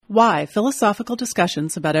Why Philosophical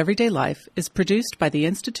Discussions About Everyday Life is produced by the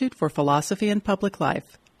Institute for Philosophy and Public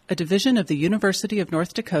Life, a division of the University of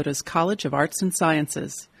North Dakota's College of Arts and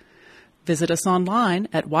Sciences. Visit us online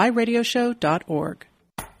at whyradioshow.org.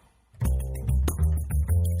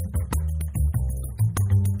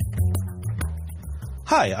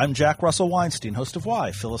 Hi, I'm Jack Russell Weinstein, host of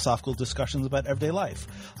Why Philosophical Discussions About Everyday Life.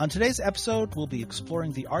 On today's episode, we'll be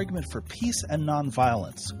exploring the argument for peace and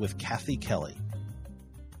nonviolence with Kathy Kelly.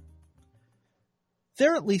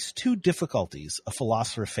 There are at least two difficulties a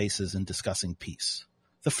philosopher faces in discussing peace.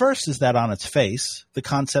 The first is that on its face, the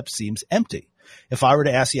concept seems empty. If I were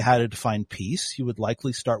to ask you how to define peace, you would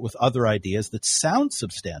likely start with other ideas that sound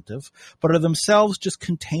substantive, but are themselves just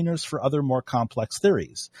containers for other more complex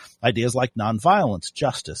theories. Ideas like nonviolence,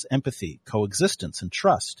 justice, empathy, coexistence, and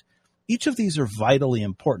trust. Each of these are vitally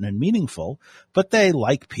important and meaningful, but they,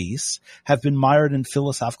 like peace, have been mired in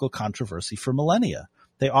philosophical controversy for millennia.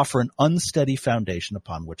 They offer an unsteady foundation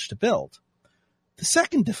upon which to build. The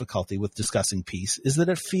second difficulty with discussing peace is that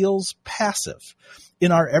it feels passive.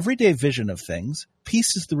 In our everyday vision of things,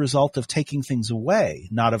 peace is the result of taking things away,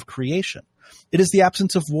 not of creation. It is the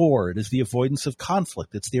absence of war. It is the avoidance of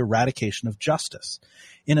conflict. It's the eradication of justice.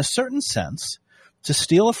 In a certain sense, to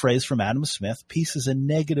steal a phrase from Adam Smith, peace is a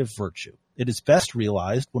negative virtue. It is best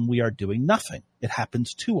realized when we are doing nothing. It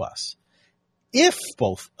happens to us. If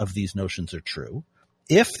both of these notions are true,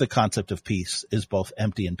 if the concept of peace is both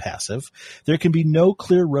empty and passive, there can be no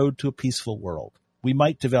clear road to a peaceful world. We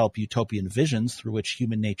might develop utopian visions through which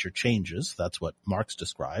human nature changes. That's what Marx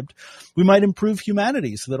described. We might improve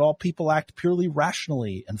humanity so that all people act purely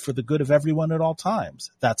rationally and for the good of everyone at all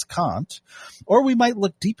times. That's Kant. Or we might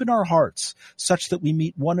look deep in our hearts such that we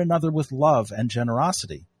meet one another with love and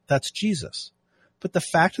generosity. That's Jesus. But the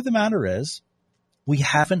fact of the matter is, we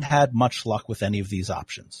haven't had much luck with any of these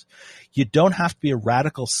options. You don't have to be a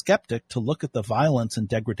radical skeptic to look at the violence and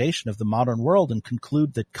degradation of the modern world and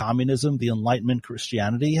conclude that communism, the Enlightenment,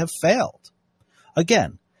 Christianity have failed.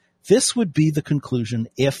 Again, this would be the conclusion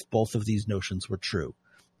if both of these notions were true.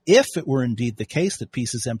 If it were indeed the case that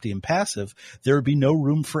peace is empty and passive, there would be no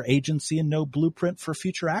room for agency and no blueprint for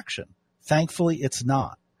future action. Thankfully, it's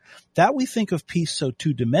not. That we think of peace so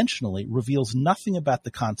two-dimensionally reveals nothing about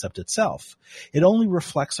the concept itself. It only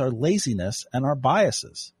reflects our laziness and our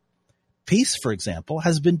biases. Peace, for example,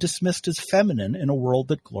 has been dismissed as feminine in a world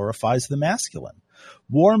that glorifies the masculine.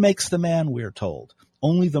 War makes the man, we're told.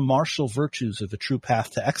 Only the martial virtues are the true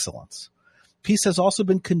path to excellence. Peace has also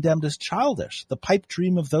been condemned as childish, the pipe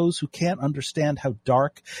dream of those who can't understand how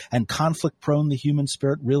dark and conflict-prone the human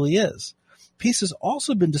spirit really is. Peace has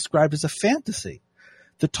also been described as a fantasy,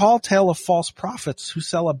 the tall tale of false prophets who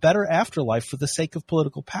sell a better afterlife for the sake of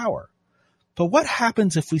political power. But what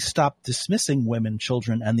happens if we stop dismissing women,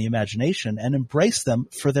 children, and the imagination and embrace them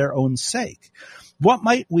for their own sake? What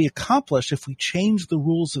might we accomplish if we change the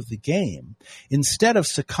rules of the game instead of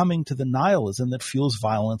succumbing to the nihilism that fuels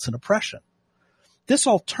violence and oppression? This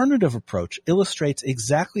alternative approach illustrates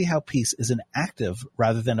exactly how peace is an active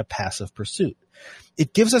rather than a passive pursuit.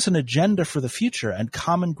 It gives us an agenda for the future and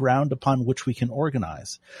common ground upon which we can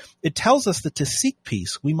organize. It tells us that to seek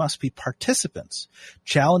peace, we must be participants,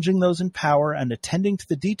 challenging those in power and attending to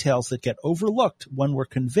the details that get overlooked when we're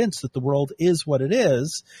convinced that the world is what it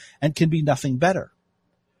is and can be nothing better.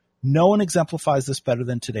 No one exemplifies this better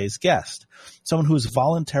than today's guest, someone who has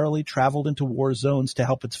voluntarily traveled into war zones to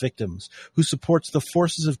help its victims, who supports the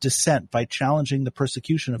forces of dissent by challenging the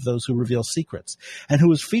persecution of those who reveal secrets, and who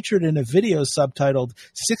was featured in a video subtitled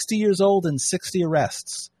 60 Years Old and 60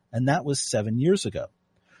 Arrests, and that was 7 years ago.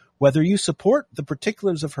 Whether you support the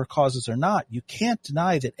particulars of her causes or not, you can't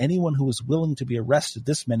deny that anyone who is willing to be arrested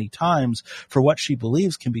this many times for what she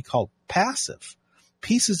believes can be called passive.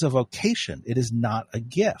 Peace is a vocation. It is not a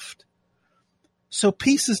gift. So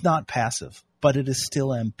peace is not passive, but it is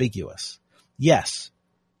still ambiguous. Yes,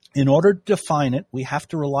 in order to define it, we have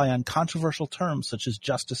to rely on controversial terms such as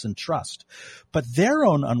justice and trust. But their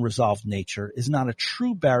own unresolved nature is not a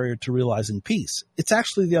true barrier to realizing peace. It's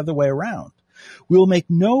actually the other way around. We will make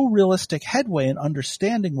no realistic headway in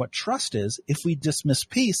understanding what trust is if we dismiss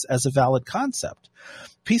peace as a valid concept.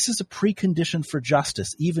 Peace is a precondition for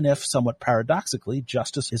justice, even if, somewhat paradoxically,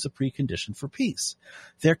 justice is a precondition for peace.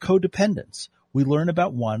 They're codependents. We learn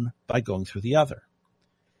about one by going through the other.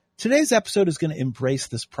 Today's episode is going to embrace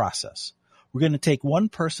this process. We're going to take one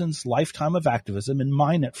person's lifetime of activism and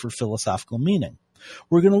mine it for philosophical meaning.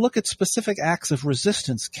 We're going to look at specific acts of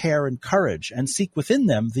resistance, care, and courage, and seek within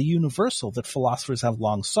them the universal that philosophers have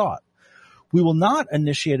long sought. We will not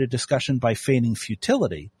initiate a discussion by feigning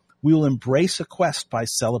futility. We will embrace a quest by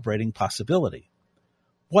celebrating possibility.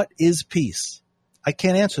 What is peace? I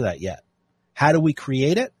can't answer that yet. How do we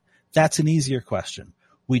create it? That's an easier question.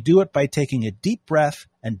 We do it by taking a deep breath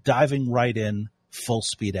and diving right in, full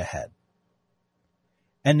speed ahead.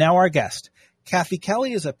 And now our guest. Kathy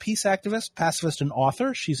Kelly is a peace activist, pacifist, and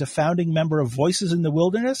author. She's a founding member of Voices in the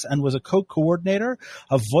Wilderness and was a co-coordinator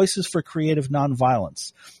of Voices for Creative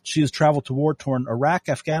Nonviolence. She has traveled to war-torn Iraq,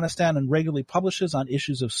 Afghanistan, and regularly publishes on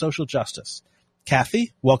issues of social justice.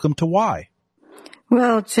 Kathy, welcome to Why.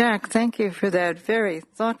 Well, Jack, thank you for that very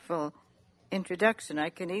thoughtful introduction.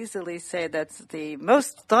 I can easily say that's the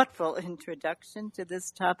most thoughtful introduction to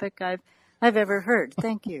this topic I've ever heard.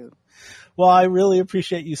 Thank you. Well, I really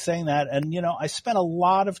appreciate you saying that. And, I spent a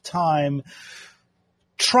lot of time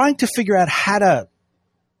trying to figure out how to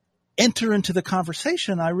enter into the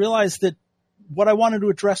conversation. I realized that what I wanted to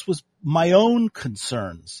address was my own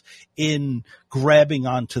concerns in grabbing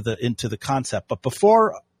into the concept. But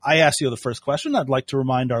before I ask you the first question, I'd like to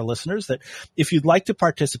remind our listeners that if you'd like to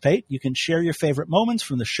participate, you can share your favorite moments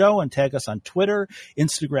from the show and tag us on Twitter,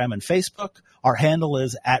 Instagram, and Facebook. Our handle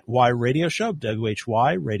is @WhyRadioShow,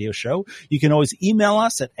 WHY Radio Show. You can always email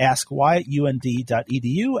us at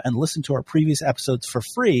askwhy@und.edu and listen to our previous episodes for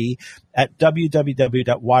free at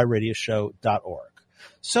www.whyradioshow.org.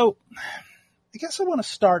 So I guess I want to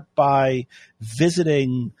start by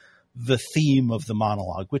visiting the theme of the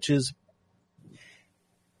monologue, which is,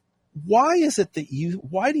 why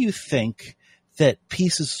do you think that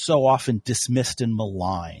peace is so often dismissed and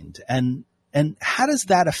maligned? And how does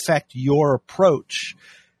that affect your approach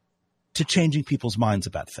to changing people's minds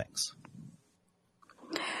about things?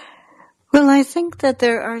 Well, I think that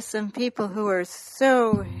there are some people who are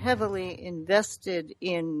so heavily invested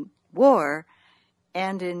in war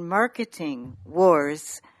and in marketing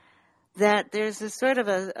wars that there's a sort of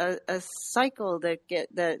a cycle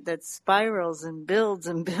that spirals and builds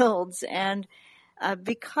and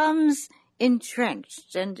becomes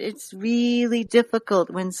entrenched. And it's really difficult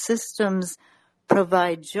when systems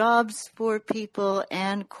provide jobs for people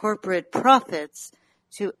and corporate profits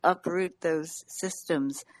to uproot those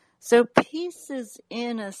systems. So peace is,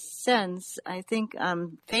 in a sense, I think,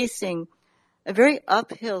 facing a very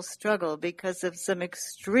uphill struggle because of some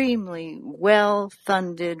extremely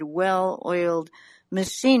well-funded, well-oiled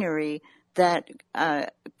machinery that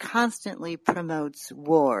constantly promotes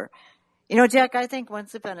war. Jack, I think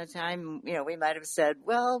once upon a time, we might have said,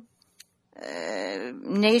 well,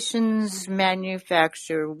 nations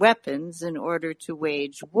manufacture weapons in order to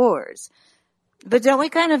wage wars. But don't we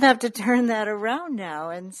kind of have to turn that around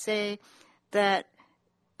now and say that,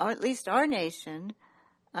 or at least our nation,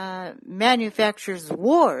 manufactures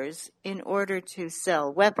wars in order to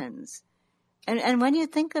sell weapons. And when you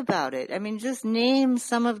think about it, I mean, just name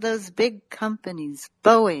some of those big companies: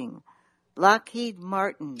 Boeing, Lockheed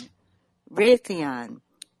Martin, Raytheon,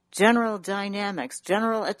 General Dynamics,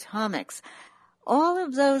 General Atomics. All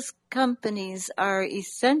of those companies are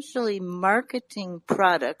essentially marketing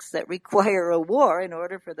products that require a war in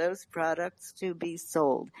order for those products to be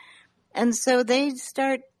sold. And so they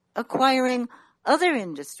start acquiring other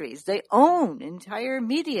industries. They own entire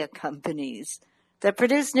media companies that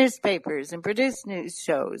produce newspapers and produce news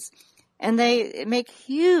shows. And they make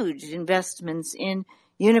huge investments in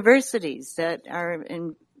universities that are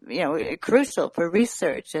crucial for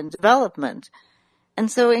research and development. And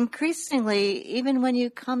so increasingly, even when you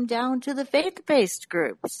come down to the faith-based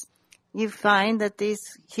groups, you find that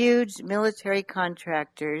these huge military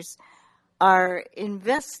contractors are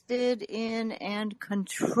invested in and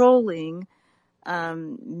controlling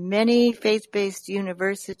many faith-based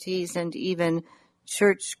universities and even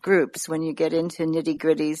church groups when you get into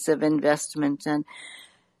nitty-gritties of investment. And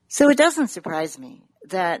so it doesn't surprise me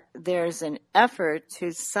that there's an effort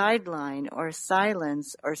to sideline or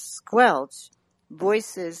silence or squelch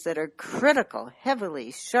voices that are critical,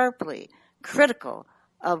 heavily, sharply critical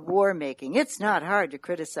of war making. It's not hard to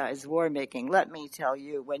criticize war making. Let me tell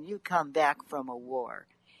you, when you come back from a war,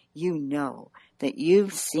 you know that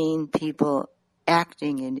you've seen people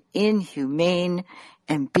acting in inhumane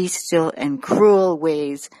and bestial and cruel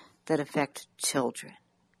ways that affect children.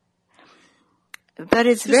 But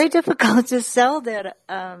it's very difficult to sell that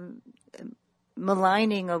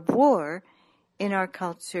maligning of war in our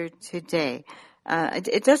culture today.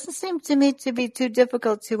 It doesn't seem to me to be too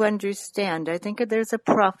difficult to understand. I think there's a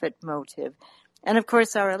profit motive. And of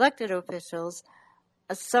course, our elected officials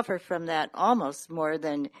suffer from that almost more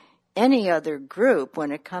than any other group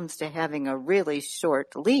when it comes to having a really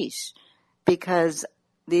short leash, because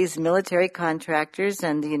these military contractors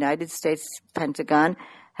and the United States Pentagon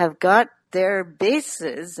have got their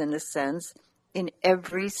bases, in a sense, in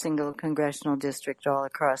every single congressional district all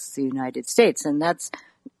across the United States. And that's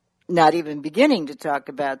not even beginning to talk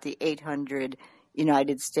about the 800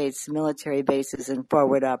 United States military bases and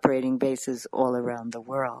forward operating bases all around the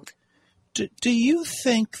world. Do you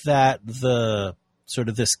think that the sort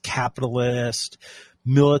of this capitalist,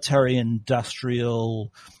 military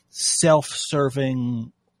industrial,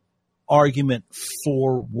 self-serving argument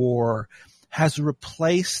for war has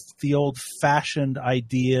replaced the old-fashioned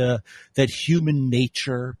idea that human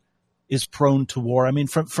nature is prone to war? I mean,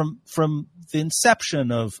 from the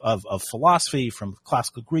inception of philosophy, from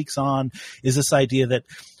classical Greeks on, is this idea that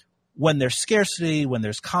when there's scarcity, when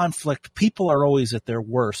there's conflict, people are always at their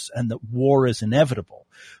worst and that war is inevitable.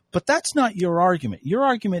 But that's not your argument. Your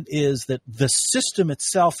argument is that the system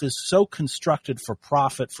itself is so constructed for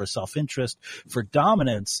profit, for self-interest, for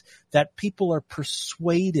dominance, that people are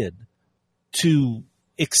persuaded to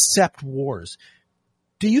accept wars.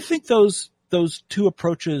 Do you think those two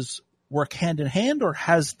approaches work hand in hand, or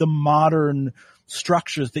has the modern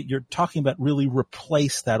structures that you're talking about really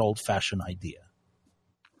replaced that old-fashioned idea?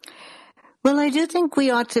 Well, I do think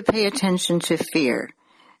we ought to pay attention to fear.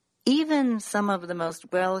 Even some of the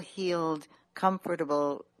most well-heeled,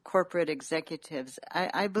 comfortable corporate executives,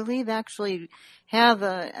 I believe, actually have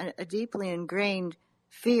a deeply ingrained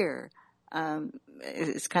fear.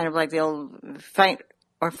 It's kind of like the old fight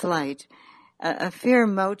or flight, a fear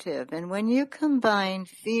motive. And when you combine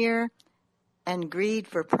fear and greed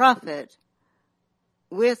for profit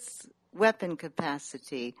with weapon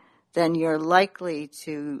capacity, then you're likely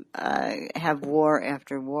to have war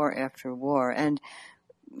after war after war. And,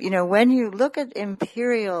 when you look at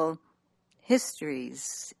imperial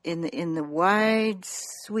histories in the wide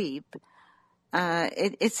sweep,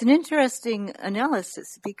 it's an interesting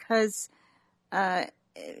analysis because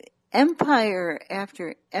empire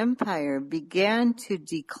after empire began to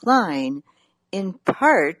decline in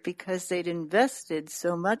part because they'd invested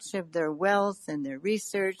so much of their wealth and their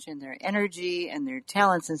research and their energy and their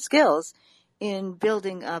talents and skills in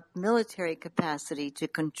building up military capacity to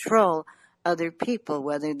control other people,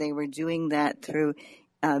 whether they were doing that through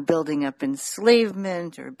building up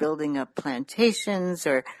enslavement or building up plantations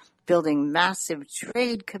or building massive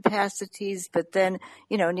trade capacities, but then,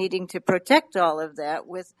 needing to protect all of that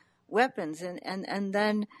with weapons. And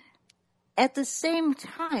then at the same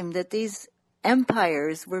time that these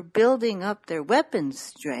empires were building up their weapons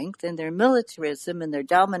strength and their militarism and their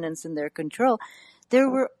dominance and their control, there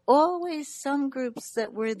were always some groups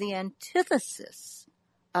that were the antithesis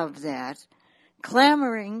of that,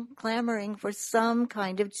 clamoring for some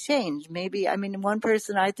kind of change. Maybe, one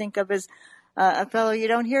person I think of is a fellow you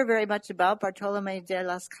don't hear very much about, Bartolomé de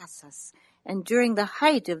las Casas. And during the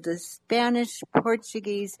height of the Spanish,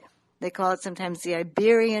 Portuguese, they call it sometimes the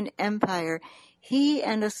Iberian Empire, he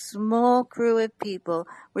and a small crew of people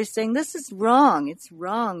were saying, this is wrong. It's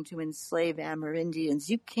wrong to enslave Amerindians.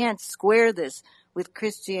 You can't square this with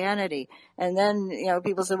Christianity. And then,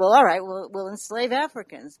 people said, well, all right, we'll enslave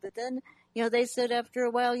Africans. But then, they said after a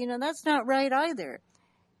while, that's not right either.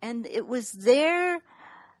 And it was their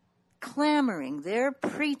clamoring, their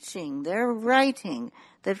preaching, their writing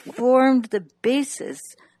that formed the basis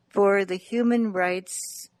for the human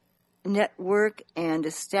rights network and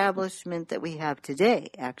establishment that we have today,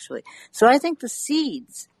 actually. So I think the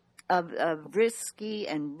seeds of risky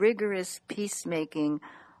and rigorous peacemaking,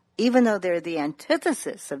 even though they're the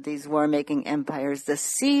antithesis of these war-making empires, the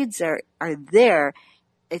seeds are there.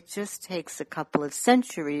 It just takes a couple of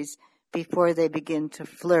centuries before they begin to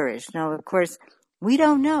flourish. Now, of course, we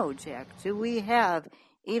don't know, Jack. Do we have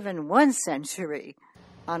even 1 century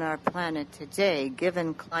on our planet today,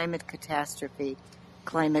 given climate catastrophe,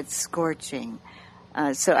 climate scorching?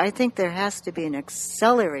 So I think there has to be an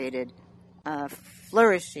accelerated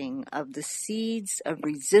flourishing of the seeds of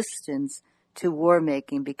resistance to war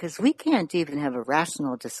making, because we can't even have a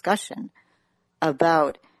rational discussion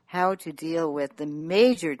about how to deal with the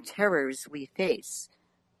major terrors we face,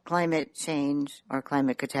 climate change or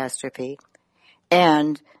climate catastrophe,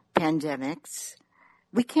 and pandemics.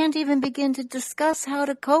 We can't even begin to discuss how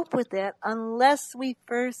to cope with that unless we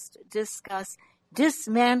first discuss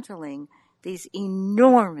dismantling these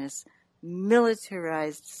enormous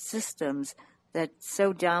militarized systems that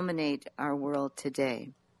so dominate our world today.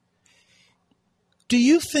 Do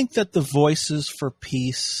you think that the voices for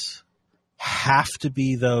peace have to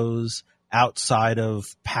be those outside of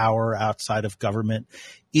power, outside of government?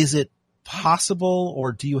 Is it possible,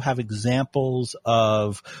 or do you have examples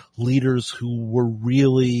of leaders who were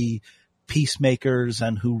really peacemakers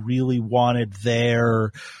and who really wanted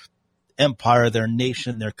their empire, their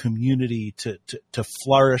nation, their community to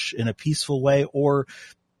flourish in a peaceful way? Or,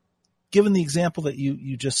 given the example that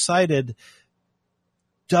you just cited,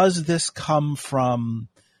 does this come from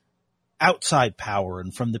outside power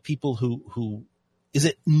and from the people who is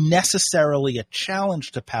it necessarily a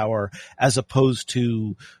challenge to power as opposed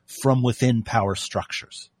to from within power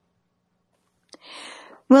structures?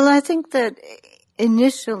 Well, I think that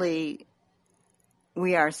initially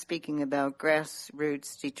we are speaking about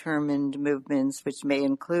grassroots determined movements, which may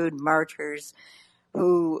include martyrs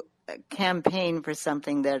who campaign for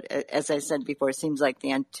something that, as I said before, seems like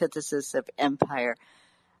the antithesis of empire.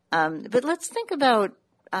 But let's think about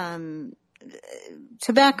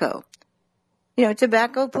tobacco.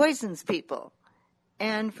 Tobacco poisons people.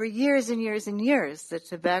 And for years and years and years, the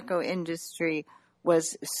tobacco industry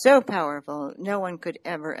was so powerful, no one could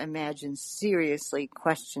ever imagine seriously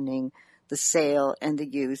questioning the sale and the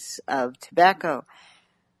use of tobacco.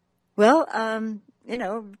 Well,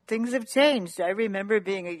 things have changed. I remember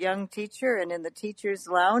being a young teacher, and in the teacher's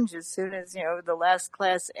lounge, as soon as, the last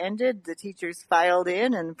class ended, the teachers filed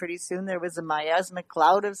in, and pretty soon there was a miasmic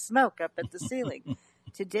cloud of smoke up at the ceiling.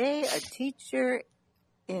 Today, a teacher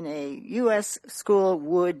in a U.S. school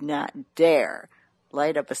would not dare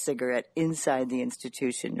light up a cigarette inside the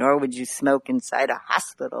institution, nor would you smoke inside a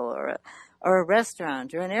hospital or a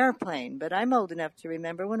restaurant or an airplane. But I'm old enough to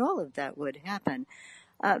remember when all of that would happen.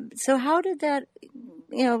 So how did that,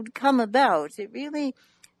 come about?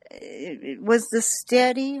 It was the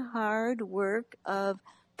steady, hard work of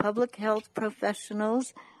public health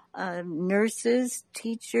professionals, nurses,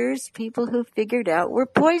 teachers, people who figured out we're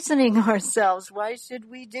poisoning ourselves. Why should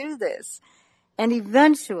we do this? And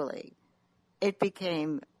eventually it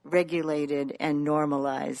became regulated and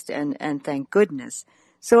normalized, and thank goodness.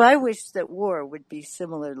 So I wish that war would be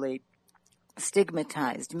similarly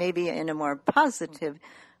stigmatized, maybe in a more positive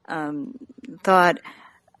thought.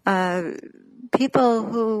 People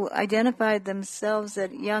who identified themselves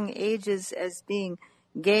at young ages as being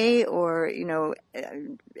gay or,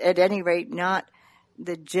 at any rate not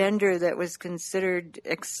the gender that was considered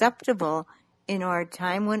acceptable in our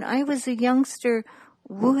time when I was a youngster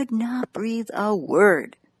would not breathe a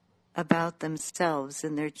word about themselves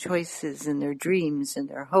and their choices and their dreams and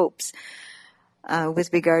their hopes with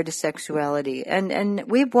regard to sexuality. And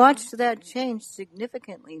we've watched that change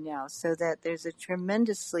significantly now, so that there's a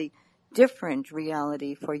tremendously different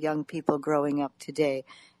reality for young people growing up today.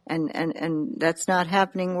 And that's not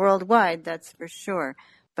happening worldwide, that's for sure.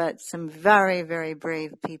 But some very, very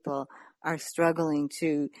brave people are struggling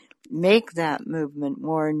to make that movement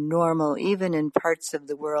more normal, even in parts of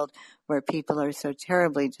the world where people are so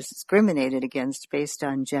terribly discriminated against based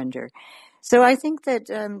on gender. So I think that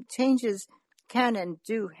changes can and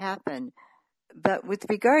do happen. But with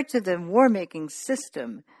regard to the war-making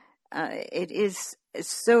system, it is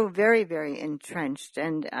so very, very entrenched.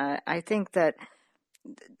 And I think that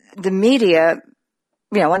the media,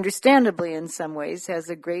 understandably in some ways, has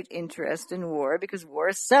a great interest in war because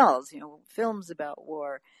war sells. Films about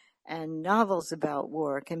war and novels about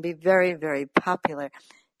war can be very, very popular.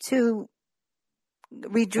 To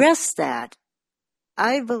redress that,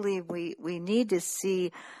 I believe we need to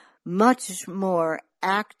see much more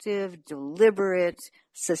active, deliberate,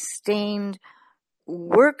 sustained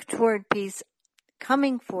work toward peace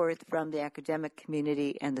coming forth from the academic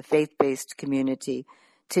community and the faith-based community,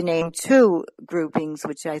 to name two groupings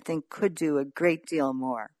which I think could do a great deal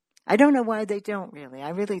more. I don't know why they don't really. I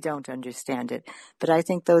really don't understand it. But I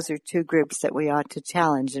think those are two groups that we ought to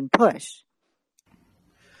challenge and push.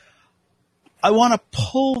 I want to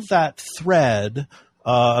pull that thread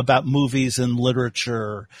about movies and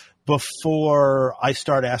literature before I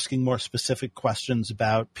start asking more specific questions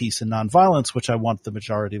about peace and nonviolence, which I want the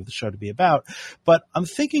majority of the show to be about. But I'm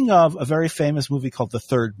thinking of a very famous movie called The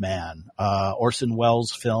Third Man, Orson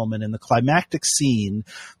Welles film. And in the climactic scene,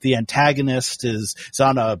 the antagonist is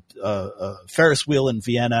on a Ferris wheel in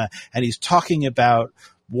Vienna, and he's talking about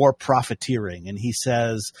war profiteering. And he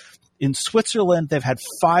says, in Switzerland, they've had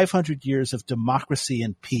 500 years of democracy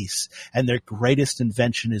and peace, and their greatest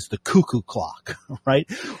invention is the cuckoo clock, right?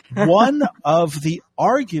 One of the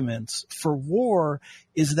arguments for war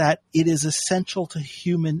is that it is essential to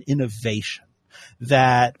human innovation,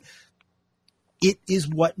 that it is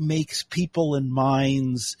what makes people and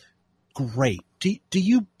minds great. Do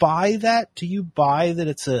you buy that? Do you buy that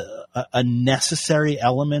it's a necessary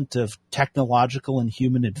element of technological and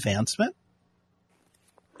human advancement?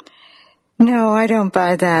 No, I don't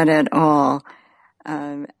buy that at all.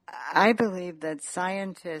 I believe that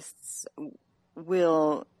scientists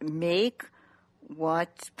will make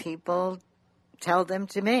what people tell them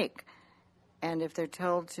to make. And if they're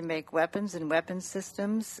told to make weapons and weapon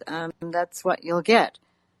systems, that's what you'll get.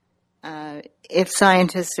 If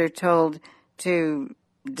scientists are told to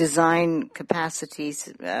design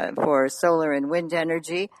capacities for solar and wind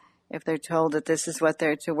energy, if they're told that this is what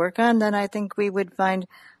they're to work on, then I think we would find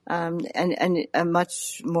a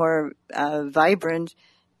much more vibrant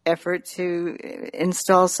effort to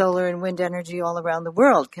install solar and wind energy all around the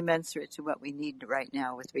world, commensurate to what we need right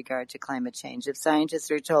now with regard to climate change. If scientists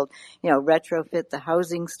are told, retrofit the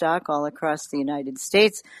housing stock all across the United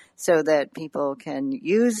States so that people can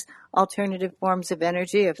use alternative forms of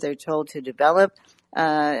energy, if they're told to develop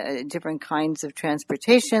different kinds of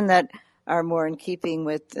transportation that are more in keeping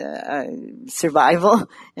with survival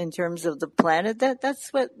in terms of the planet,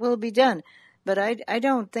 that's what will be done. But I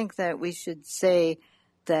don't think that we should say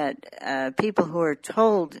that people who are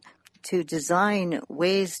told to design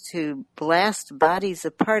ways to blast bodies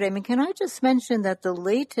apart. I mean, can I just mention that the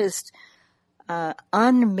latest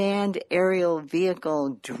unmanned aerial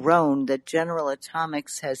vehicle drone that General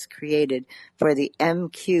Atomics has created for the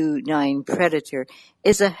MQ-9 Predator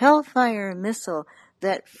is a Hellfire missile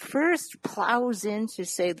that first plows into,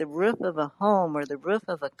 say, the roof of a home or the roof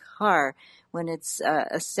of a car when it's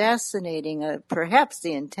assassinating perhaps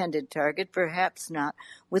the intended target, perhaps not,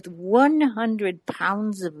 with 100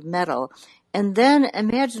 pounds of metal. And then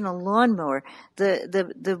imagine a lawnmower.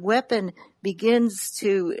 The weapon begins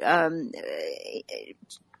to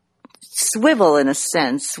swivel, in a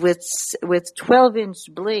sense, with 12-inch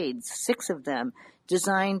blades, 6 of them,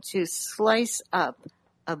 designed to slice up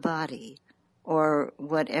a body or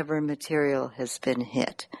whatever material has been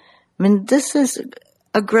hit. I mean, this is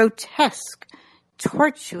a grotesque,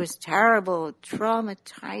 tortuous, terrible,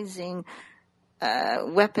 traumatizing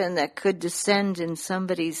weapon that could descend in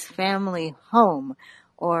somebody's family home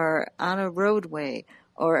or on a roadway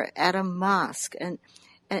or at a mosque. And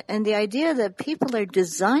the idea that people are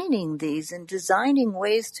designing these and designing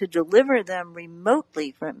ways to deliver them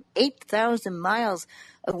remotely from 8,000 miles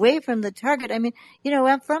away from the target. I mean,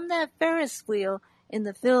 from that Ferris wheel in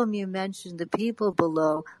the film you mentioned, the people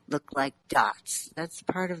below look like dots. That's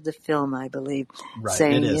part of the film, I believe. Right,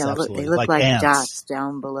 saying, it is, absolutely. They look like ants. dots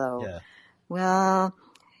down below. Yeah. Well,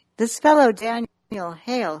 this fellow, Daniel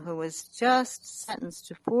Hale, who was just sentenced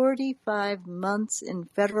to 45 months in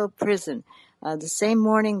federal prison, the same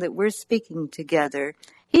morning that we're speaking together,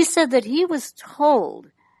 he said that he was told,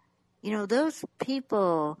 those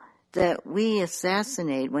people that we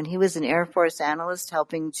assassinate, when he was an Air Force analyst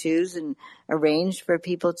helping choose and arrange for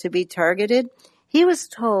people to be targeted, he was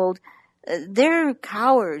told they're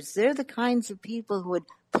cowards. They're the kinds of people who would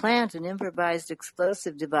plant an improvised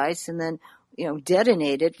explosive device and then,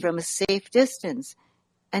 detonate it from a safe distance.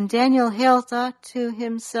 And Daniel Hale thought to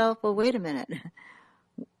himself, well, wait a minute.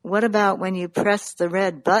 What about when you press the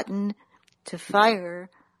red button to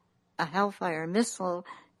fire a Hellfire missile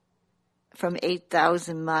from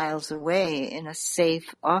 8,000 miles away in a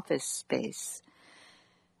safe office space?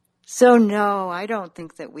 So no, I don't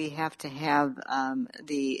think that we have to have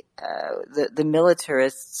the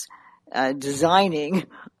militarists designing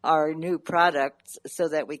our new products so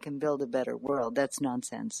that we can build a better world. That's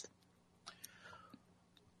nonsense.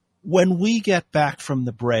 When we get back from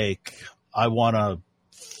the break, I want to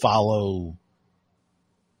follow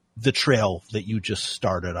the trail that you just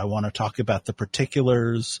started. I want to talk about the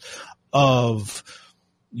particulars of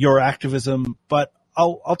your activism, but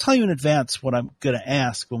I'll tell you in advance what I'm going to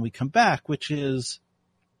ask when we come back, which is,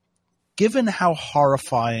 given how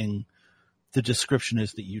horrifying the description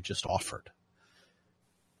is that you just offered,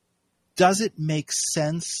 does it make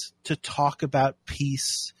sense to talk about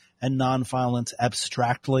peace and nonviolence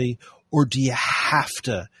abstractly, or do you have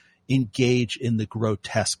to engage in the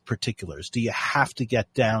grotesque particulars? Do you have to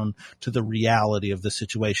get down to the reality of the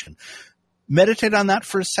situation? Meditate on that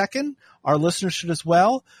for a second. Our listeners should as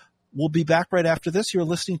well. We'll be back right after this. You're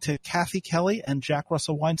listening to Kathy Kelly and Jack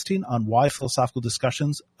Russell Weinstein on Why Philosophical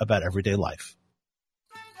Discussions About Everyday Life.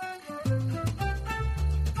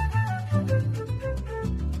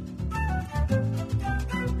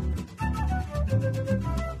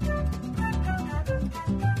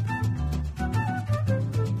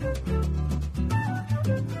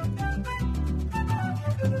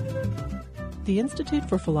 The Institute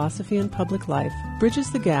for Philosophy and Public Life bridges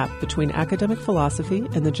the gap between academic philosophy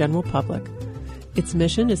and the general public. Its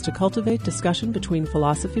mission is to cultivate discussion between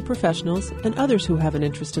philosophy professionals and others who have an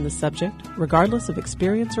interest in the subject, regardless of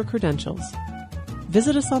experience or credentials.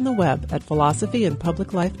 Visit us on the web at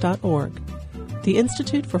philosophyandpubliclife.org. The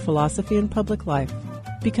Institute for Philosophy and Public Life,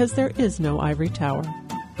 because there is no ivory tower.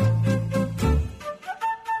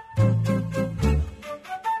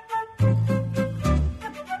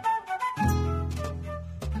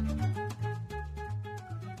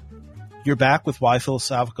 You're back with Why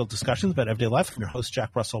Philosophical Discussions about Everyday Life. I'm your host,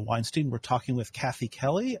 Jack Russell Weinstein. We're talking with Kathy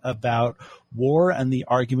Kelly about war and the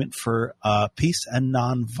argument for peace and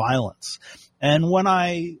nonviolence. And when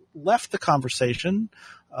I left the conversation,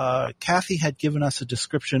 Kathy had given us a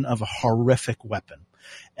description of a horrific weapon.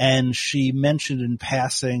 And she mentioned in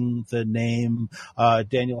passing the name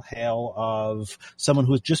Daniel Hale of someone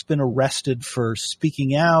who had just been arrested for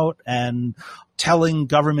speaking out and telling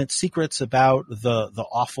government secrets about the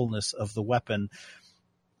awfulness of the weapon.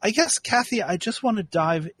 I guess, Kathy, I just want to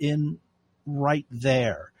dive in right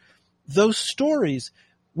there. Those stories,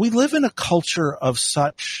 we live in a culture of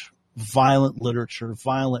such violent literature,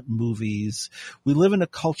 violent movies. We live in a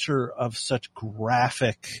culture of such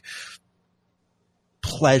graphic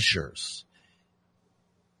pleasures.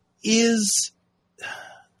 Is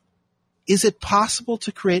it possible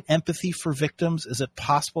to create empathy for victims? Is it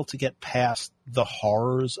possible to get past the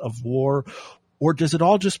horrors of war? Or does it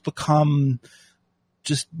all just become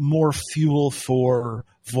just more fuel for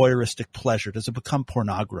voyeuristic pleasure? Does it become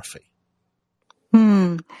pornography?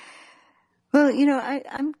 Well,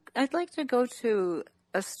 I'd like to go to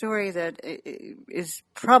a story that is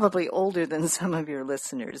probably older than some of your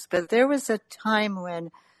listeners, but there was a time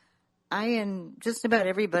when I and just about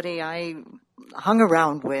everybody I hung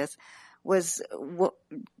around with was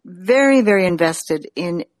very, very invested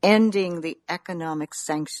in ending the economic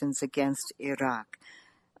sanctions against Iraq.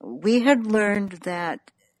 We had learned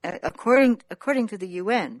that, according to the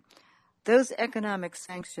UN, those economic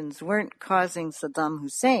sanctions weren't causing Saddam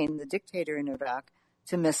Hussein, the dictator in Iraq,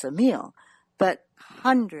 to miss a meal, but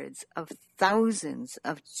hundreds of thousands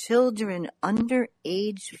of children under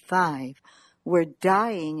age 5 were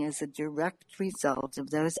dying as a direct result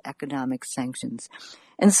of those economic sanctions.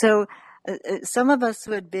 And so some of us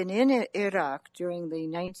who had been in Iraq during the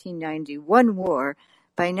 1991 war,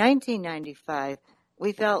 by 1995,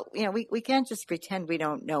 we felt, we can't just pretend we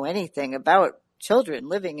don't know anything about children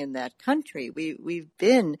living in that country. We've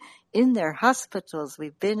been in their hospitals.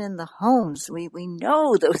 We've been in the homes. We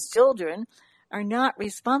know those children are not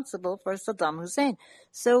responsible for Saddam Hussein.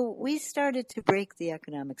 So we started to break the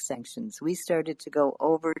economic sanctions. We started to go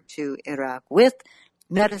over to Iraq with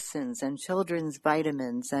medicines and children's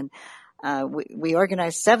vitamins, and we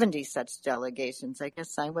organized 70 such delegations. I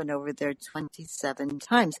guess I went over there 27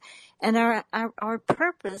 times. And our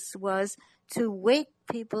purpose was to wake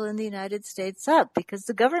people in the United States up, because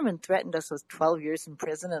the government threatened us with 12 years in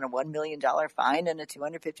prison and a $1 million fine and a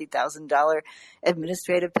 $250,000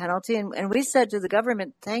 administrative penalty. And we said to the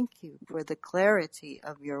government, thank you for the clarity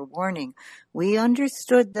of your warning. We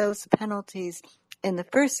understood those penalties in the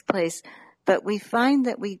first place, but we find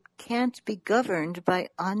that we can't be governed by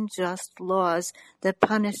unjust laws that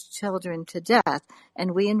punish children to death,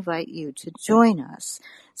 and we invite you to join us.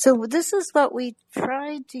 So this is what we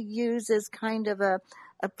tried to use as kind of a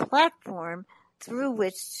platform through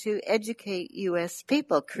which to educate U.S.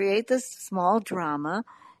 people, create this small drama,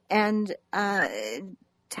 and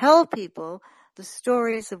tell people the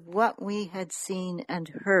stories of what we had seen and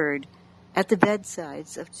heard at the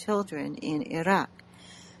bedsides of children in Iraq.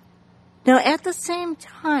 Now, at the same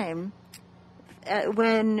time,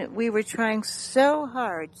 when we were trying so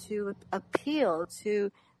hard to appeal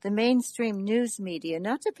to the mainstream news media,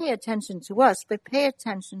 not to pay attention to us, but pay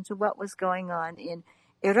attention to what was going on in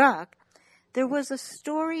Iraq, there was a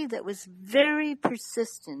story that was very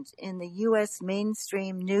persistent in the U.S.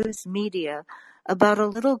 mainstream news media about a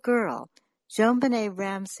little girl. JonBenet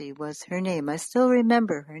Ramsey was her name. I still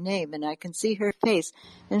remember her name, and I can see her face.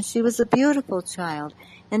 And she was a beautiful child.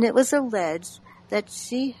 And it was alleged that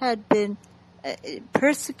she had been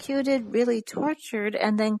persecuted, really tortured,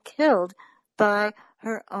 and then killed by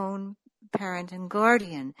her own parent and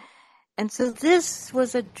guardian. And so this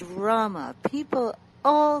was a drama. People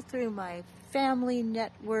all through my family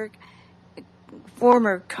network,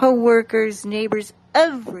 former co-workers, neighbors,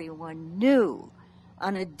 everyone knew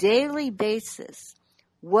on a daily basis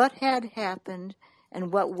what had happened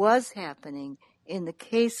and what was happening in the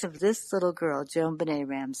case of this little girl, JonBenet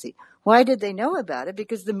Ramsey. Why did they know about it?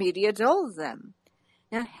 Because the media told them.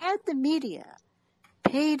 Now, had the media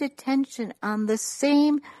paid attention on the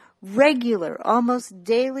same regular, almost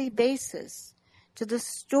daily basis to the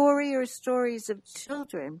story or stories of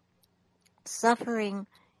children suffering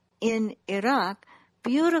in Iraq,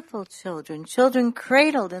 beautiful children, children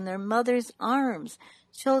cradled in their mother's arms,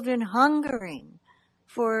 children hungering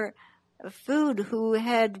for food, who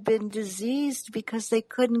had been diseased because they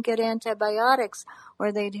couldn't get antibiotics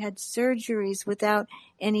or they'd had surgeries without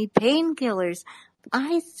any painkillers.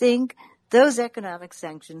 I think those economic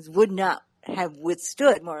sanctions would not have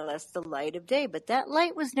withstood more or less the light of day, but that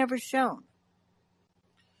light was never shown.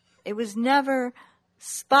 It was never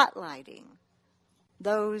spotlighting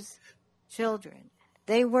those children.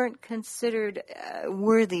 They weren't considered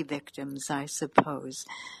worthy victims, I suppose.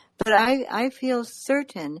 But I feel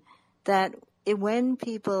certain that when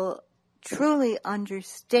people truly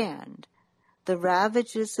understand the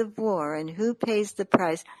ravages of war and who pays the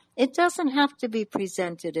price, it doesn't have to be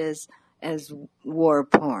presented as war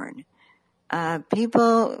porn.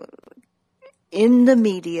 People in the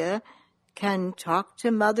media can talk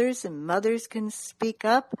to mothers, and mothers can speak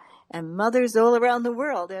up, and mothers all around the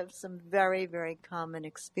world have some very, very common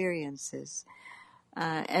experiences.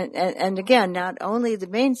 And again, not only the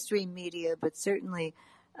mainstream media, but certainly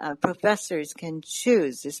professors can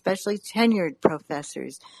choose, especially tenured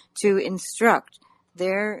professors, to instruct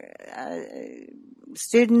their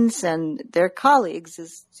students and their colleagues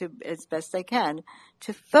as best they can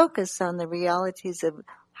to focus on the realities of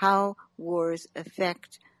how wars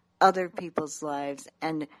affect other people's lives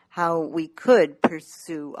and how we could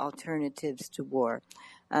pursue alternatives to war.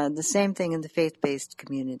 The same thing in the faith-based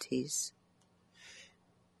communities.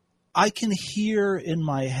 I can hear in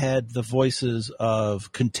my head the voices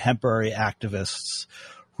of contemporary activists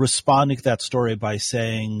responding to that story by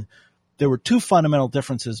saying there were two fundamental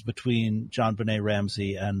differences between JonBenet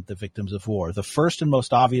Ramsey and the victims of war. The first and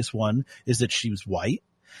most obvious one is that she was white,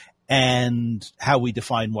 and how we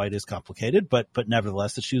define white is complicated, but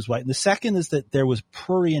nevertheless that she was white. And the second is that there was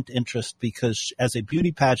prurient interest because as a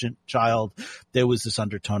beauty pageant child, there was this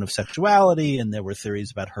undertone of sexuality and there were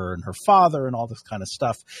theories about her and her father and all this kind of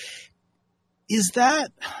stuff. Is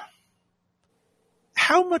that,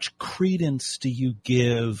 how much credence do you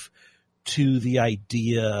give to the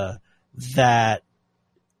idea that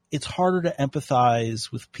it's harder to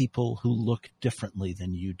empathize with people who look differently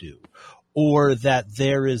than you do? Or that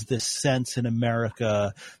there is this sense in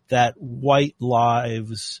America that white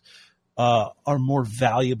lives are more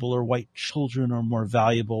valuable, or white children are more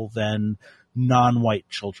valuable than non-white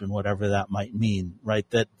children, whatever that might mean, right?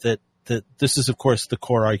 That this is, of course, the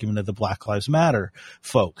core argument of the Black Lives Matter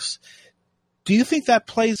folks. Do you think that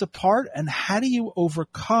plays a part? And how do you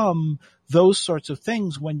overcome those sorts of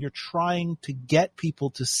things when you're trying to get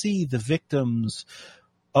people to see the victims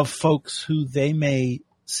of folks who they may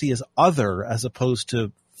see as other as opposed to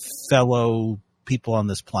fellow people on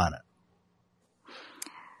this planet?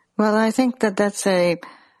 Well, I think that that's a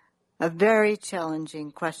very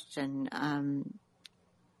challenging question.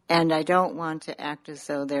 And I don't want to act as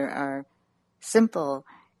though there are simple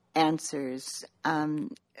answers.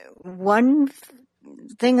 One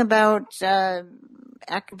thing about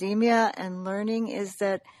academia and learning is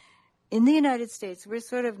that in the United States, we're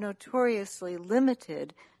sort of notoriously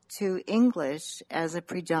limited to English as a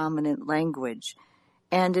predominant language.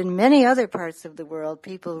 And in many other parts of the world,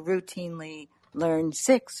 people routinely learn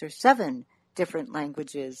 6 or 7 different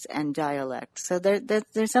languages and dialects. So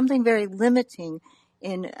there's something very limiting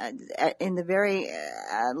in the very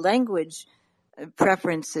language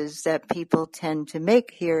preferences that people tend to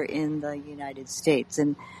make here in the United States.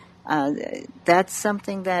 And that's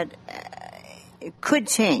something that it could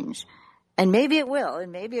change. And maybe it will,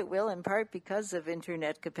 in part because of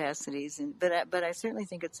internet capacities. But I certainly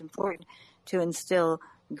think it's important to instill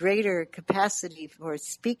greater capacity for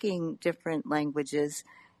speaking different languages.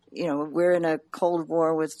 You know, we're in a Cold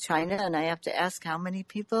War with China, and I have to ask how many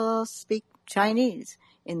people speak Chinese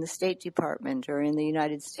in the State Department or in the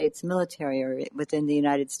United States military or within the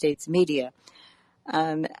United States media.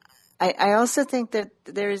 I also think that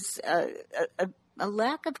there's a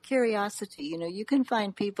lack of curiosity. You know, you can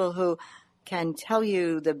find people who can tell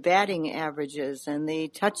you the batting averages and the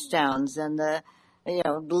touchdowns and the,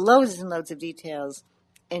 loads and loads of details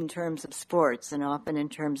in terms of sports and often in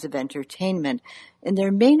terms of entertainment. And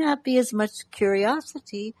there may not be as much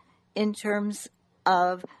curiosity in terms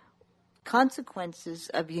of consequences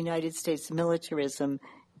of United States militarism,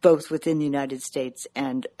 both within the United States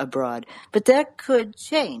and abroad. But that could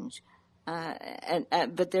change.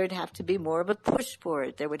 But there'd have to be more of a push for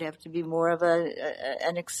it. There would have to be more of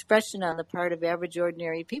an expression on the part of average,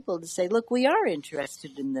 ordinary people to say, look, we are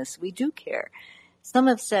interested in this. We do care. Some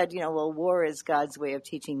have said, well, war is God's way of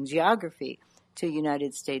teaching geography to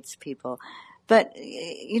United States people. But,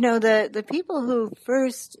 the people who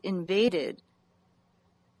first invaded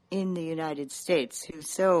in the United States, who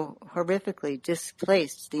so horrifically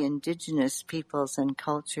displaced the indigenous peoples and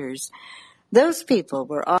cultures, those people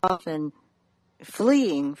were often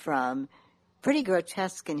fleeing from pretty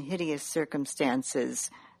grotesque and hideous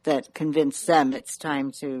circumstances that convinced them it's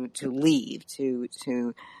time to leave,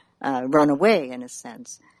 to run away, in a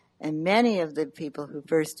sense. And many of the people who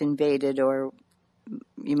first invaded, or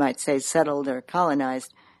you might say settled or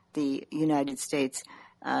colonized the United States,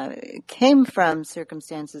 came from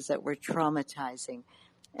circumstances that were traumatizing.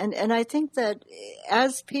 And I think that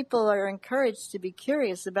as people are encouraged to be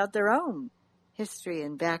curious about their own history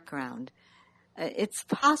and background, it's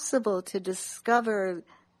possible to discover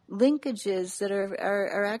linkages that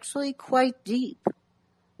are actually quite deep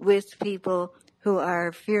with people who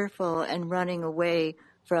are fearful and running away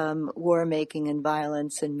from war making and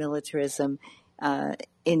violence and militarism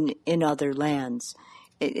in other lands.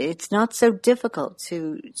 It's not so difficult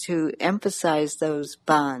to emphasize those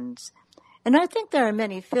bonds. And I think there are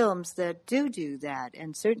many films that do that,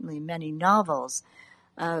 and certainly many novels.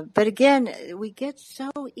 But again, we get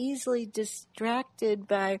so easily distracted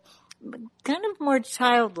by kind of more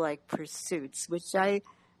childlike pursuits, which I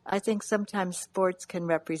think sometimes sports can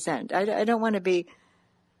represent. I don't want to be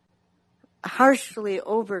harshly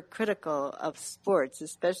overcritical of sports,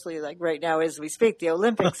 especially like right now as we speak, the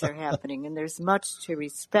Olympics are happening, and there's much to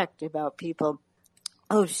respect about people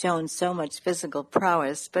who've shown so much physical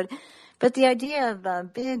prowess. But the idea of a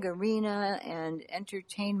big arena and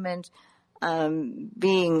entertainment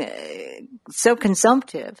being so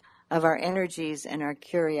consumptive of our energies and our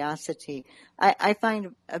curiosity, I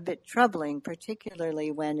find a bit troubling, particularly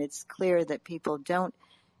when it's clear that people don't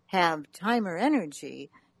have time or energy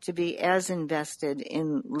to be as invested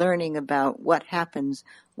in learning about what happens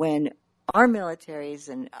when our militaries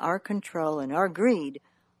and our control and our greed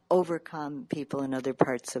overcome people in other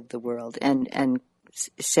parts of the world and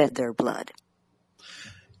shed their blood.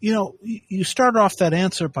 You know, you started off that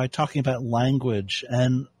answer by talking about language,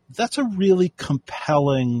 and that's a really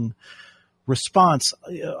compelling response.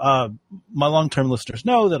 My long-term listeners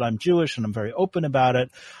know that I'm Jewish and I'm very open about it.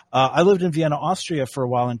 I lived in Vienna, Austria for a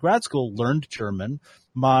while in grad school, learned German.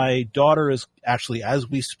 My daughter is actually, as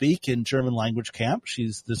we speak, in German language camp.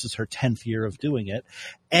 This is her 10th year of doing it.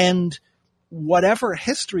 And whatever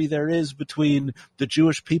history there is between the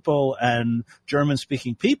Jewish people and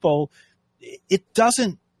German-speaking people, it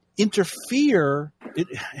doesn't interfere.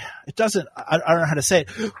 It doesn't, I don't know how to say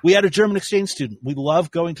it. We had a German exchange student. We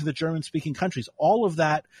love going to the German-speaking countries. All of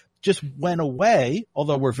that just went away,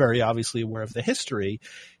 although we're very obviously aware of the history.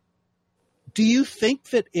 Do you think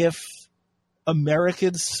that if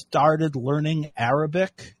Americans started learning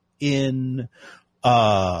Arabic in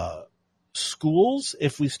schools,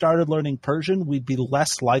 if we started learning Persian, we'd be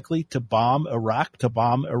less likely to bomb Iraq, to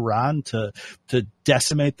bomb Iran, to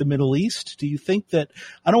decimate the Middle East? Do you think that,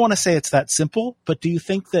 I don't want to say it's that simple, but do you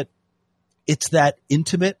think that it's that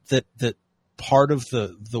intimate, that part of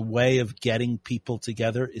the way of getting people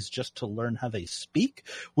together is just to learn how they speak?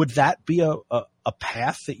 Would that be a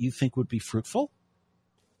path that you think would be fruitful?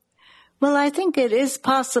 Well, I think it is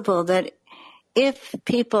possible that if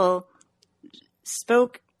people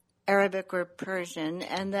spoke Arabic or Persian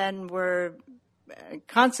and then were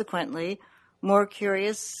consequently more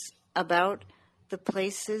curious about the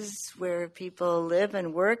places where people live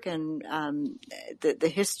and work and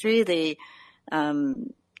the history, the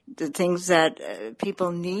things that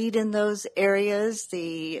people need in those areas,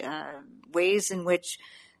 the ways in which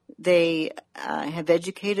they have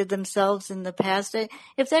educated themselves in the past.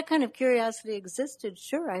 If that kind of curiosity existed,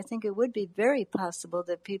 sure, I think it would be very possible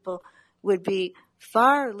that people would be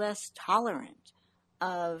far less tolerant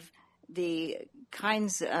of the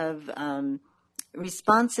kinds of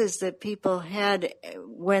responses that people had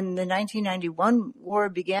when the 1991 war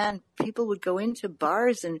began. People would go into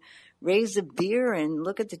bars and raise a beer and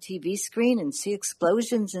look at the TV screen and see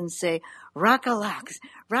explosions and say, Rock-a-rock,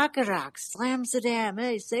 slam Saddam,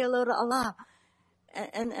 hey, say hello to Allah.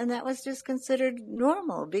 And that was just considered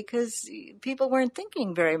normal because people weren't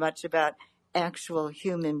thinking very much about actual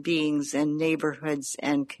human beings and neighborhoods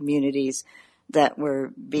and communities that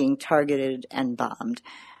were being targeted and bombed.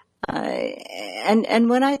 And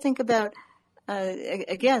when I think about,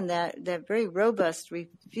 again, that very robust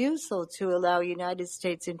refusal to allow United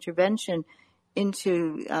States intervention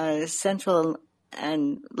into Central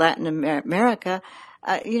and Latin America,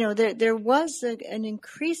 there was an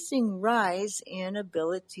increasing rise in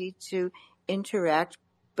ability to interact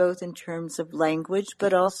both in terms of language,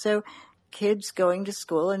 but also kids going to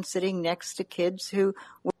school and sitting next to kids who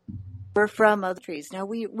were from other countries. Now,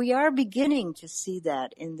 we are beginning to see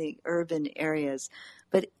that in the urban areas,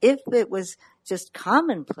 but if it was just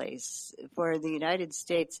commonplace for the United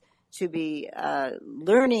States to be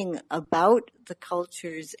learning about the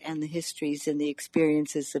cultures and the histories and the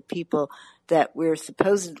experiences of people that we're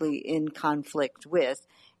supposedly in conflict with,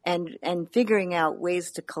 and figuring out ways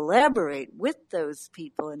to collaborate with those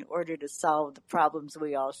people in order to solve the problems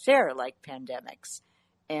we all share, like pandemics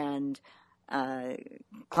and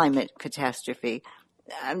climate catastrophe,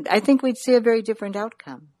 I think we'd see a very different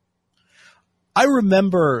outcome. I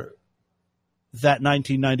remember that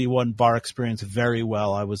 1991 bar experience very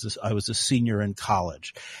well. I was a senior in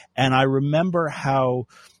college, and I remember how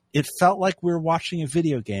it felt like we were watching a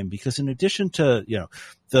video game, because in addition to,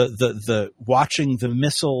 the watching the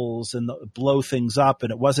missiles and blow things up,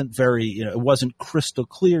 and it wasn't it wasn't crystal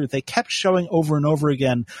clear. They kept showing over and over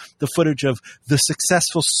again the footage of the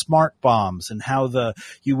successful smart bombs and how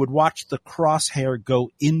you would watch the crosshair go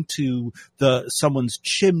into someone's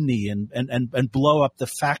chimney and blow up the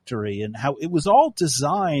factory, and how it was all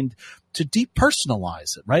designed to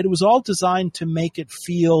depersonalize it, right? It was all designed to make it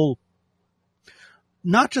feel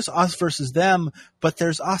not just us versus them, but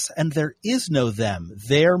there's us and there is no them.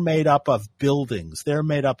 They're made up of buildings. They're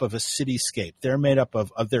made up of a cityscape. They're made up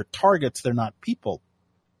of their targets. They're not people.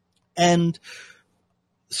 And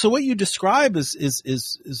so what you describe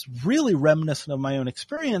is really reminiscent of my own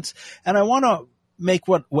experience. And I want to make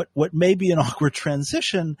what may be an awkward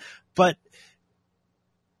transition, but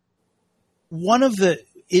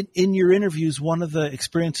in your interviews, one of the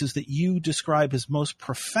experiences that you describe as most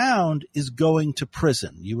profound is going to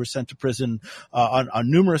prison. You were sent to prison on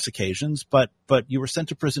numerous occasions, but you were sent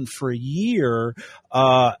to prison for a year,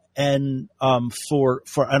 and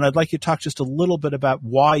I'd like you to talk just a little bit about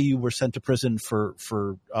why you were sent to prison for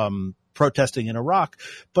protesting in Iraq,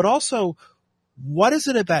 but also what is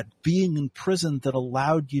it about being in prison that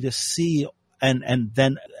allowed you to see and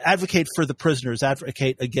then advocate for the prisoners,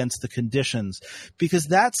 advocate against the conditions, because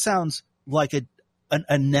that sounds like an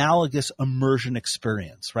analogous immersion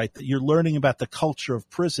experience, right? That you're learning about the culture of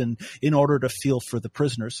prison in order to feel for the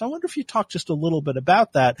prisoners. So I wonder if you talk just a little bit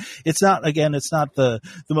about that. It's not the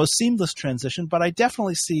most seamless transition, but I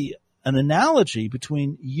definitely see an analogy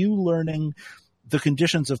between you learning the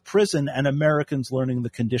conditions of prison and Americans learning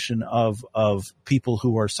the condition of people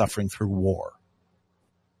who are suffering through war.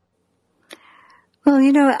 Well,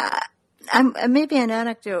 maybe an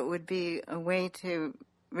anecdote would be a way to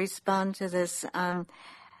respond to this.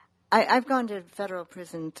 I've gone to federal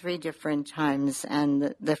prison 3 different times,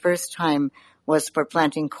 and the first time was for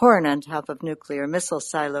planting corn on top of nuclear missile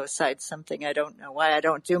silo sites, something I don't know why I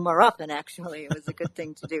don't do more often, actually. It was a good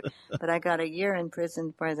thing to do. But I got a year in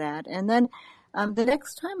prison for that. And then the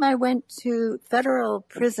next time I went to federal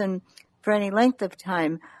prison for any length of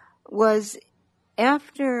time was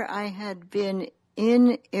after I had been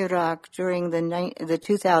in Iraq during the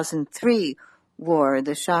 2003 war,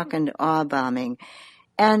 the shock and awe bombing.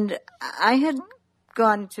 And I had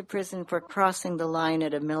gone to prison for crossing the line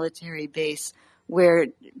at a military base where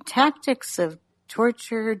tactics of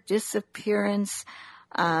torture, disappearance,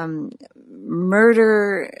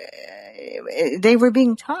 murder, they were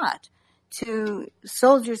being taught to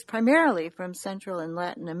soldiers primarily from Central and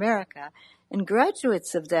Latin America. And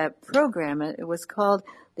graduates of that program, it was called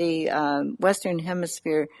the Western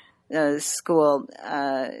Hemisphere School.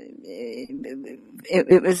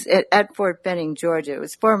 It was at Fort Benning, Georgia. It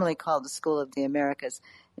was formerly called the School of the Americas,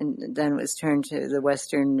 and then it was turned to the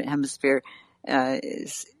Western Hemisphere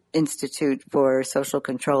Institute for Social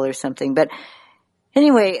Control or something. But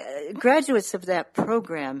anyway, graduates of that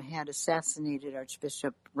program had assassinated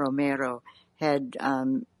Archbishop Romero, had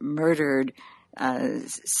murdered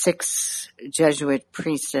 6 Jesuit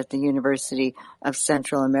priests at the University of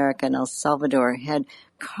Central America in El Salvador, had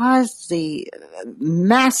caused the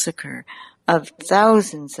massacre of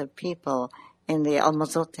thousands of people in the El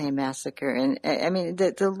Mozote massacre. And I mean,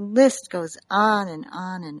 the list goes on and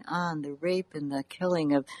on and on, the rape and the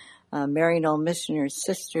killing of Maryknoll missioner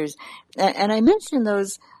sisters. And I mentioned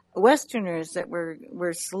those Westerners that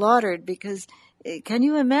were slaughtered because can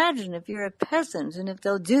you imagine if you're a peasant and if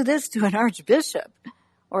they'll do this to an archbishop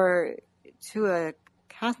or to a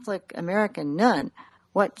Catholic American nun,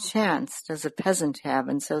 what chance does a peasant have?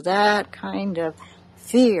 And so that kind of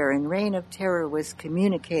fear and reign of terror was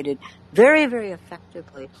communicated very, very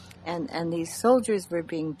effectively. And these soldiers were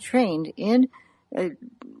being trained in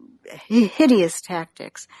hideous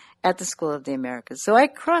tactics at the School of the Americas. So I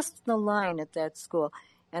crossed the line at that school,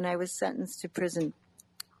 and I was sentenced to prison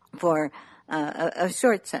for a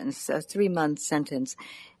short sentence, a 3-month sentence.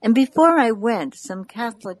 And before I went, some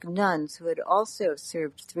Catholic nuns who had also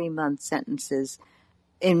served 3-month sentences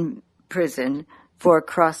in prison for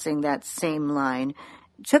crossing that same line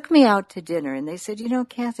took me out to dinner, and they said,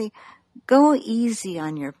 Kathy, go easy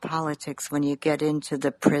on your politics when you get into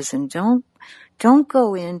the prison. Don't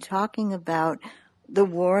go in talking about the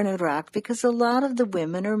war in Iraq, because a lot of the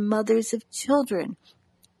women are mothers of children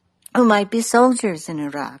who might be soldiers in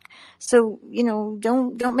Iraq. So,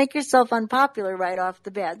 don't make yourself unpopular right off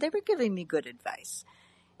the bat. They were giving me good advice.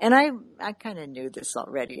 And I kind of knew this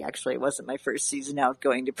already. Actually, it wasn't my first season out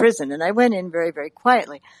going to prison. And I went in very, very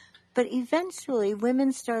quietly. But eventually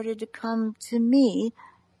women started to come to me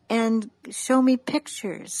and show me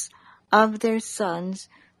pictures of their sons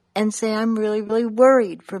and say, I'm really, really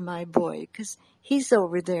worried for my boy because he's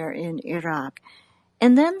over there in Iraq.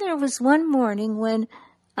 And then there was one morning when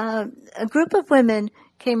a group of women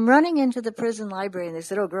came running into the prison library and they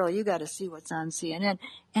said, oh, girl, you got to see what's on CNN.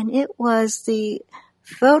 And it was the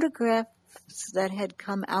photographs that had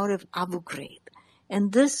come out of Abu Ghraib.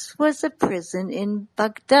 And this was a prison in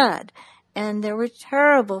Baghdad. And there were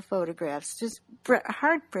terrible photographs, just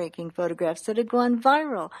heartbreaking photographs that had gone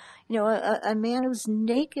viral. You know, a man who's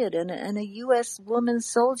naked and a U.S. woman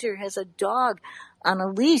soldier has a dog on a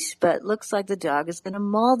leash, but looks like the dog is going to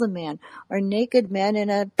maul the man. Or naked men in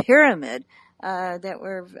a pyramid that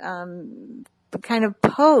were kind of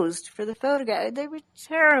posed for the photograph. They were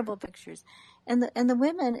terrible pictures. And the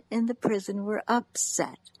women in the prison were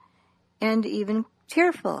upset and even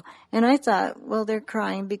tearful. And I thought, well, they're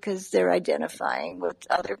crying because they're identifying with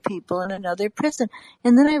other people in another prison.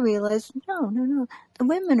 And then I realized, no. The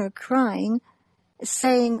women are crying,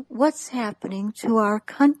 saying, what's happening to our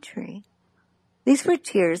country? These were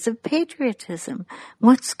tears of patriotism.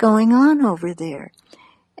 What's going on over there?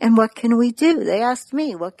 And what can we do? They asked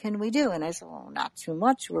me, what can we do? And I said, well, not too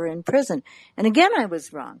much. We're in prison. And again, I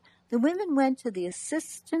was wrong. The women went to the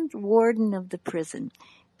assistant warden of the prison,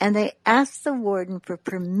 and they asked the warden for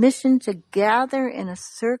permission to gather in a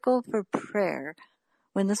circle for prayer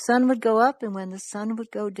when the sun would go up and when the sun would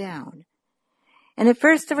go down. And at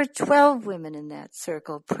first there were 12 women in that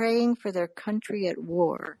circle praying for their country at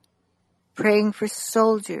war, praying for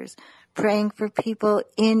soldiers, praying for people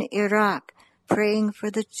in Iraq, praying for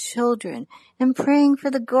the children, and praying for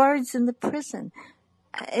the guards in the prison.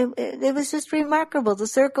 It was just remarkable. The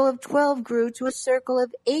circle of 12 grew to a circle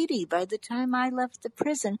of 80 by the time I left the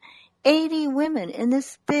prison. 80 women in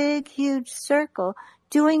this big, huge circle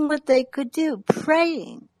doing what they could do,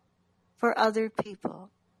 praying for other people.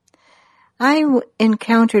 I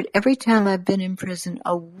encountered, every time I've been in prison,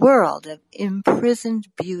 a world of imprisoned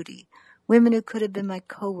beauty. Women who could have been my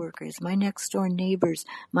coworkers, my next door neighbors,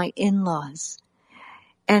 my in-laws.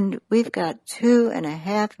 And we've got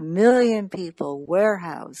 2.5 million people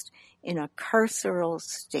warehoused in a carceral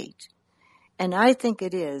state. And I think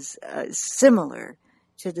it is similar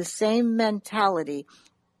to the same mentality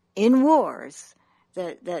in wars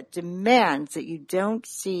that demands that you don't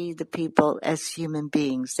see the people as human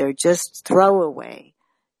beings. They're just throwaway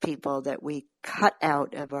people that we cut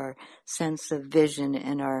out of our sense of vision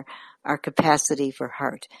and our capacity for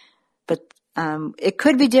heart. But it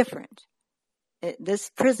could be different. This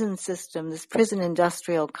prison system, this prison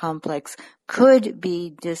industrial complex could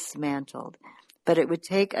be dismantled. But it would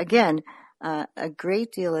take, again, a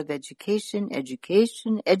great deal of education,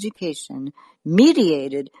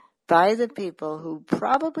 mediated by the people who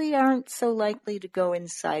probably aren't so likely to go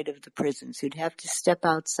inside of the prisons, who'd have to step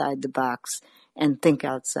outside the box and think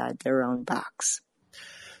outside their own box.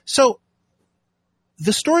 So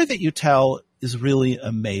the story that you tell is really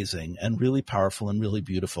amazing and really powerful and really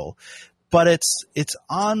beautiful. But it's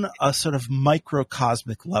on a sort of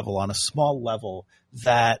microcosmic level, on a small level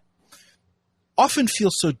that often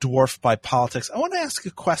feels so dwarfed by politics. I want to ask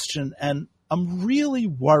a question, and I'm really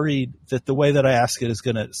worried that the way that I ask it is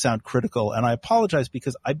going to sound critical, and I apologize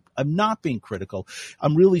because I'm not being critical.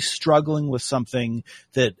 I'm really struggling with something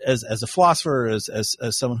that, as a philosopher, as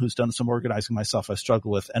someone who's done some organizing myself, I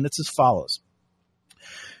struggle with, and it's as follows.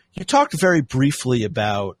 You talked very briefly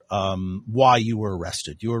about why you were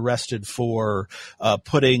arrested. You were arrested for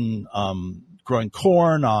putting growing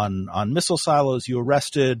corn on missile silos. You were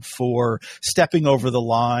arrested for stepping over the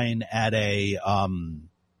line at a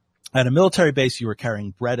military base. You were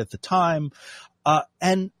carrying bread at the time,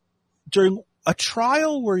 and during a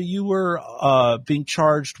trial where you were being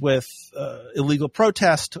charged with illegal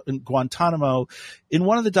protest in Guantanamo. In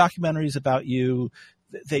one of the documentaries about you,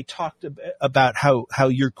 they talked about how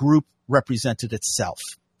your group represented itself.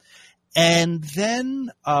 And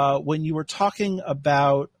then when you were talking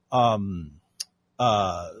about going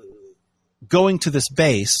to this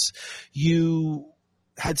base, you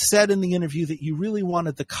had said in the interview that you really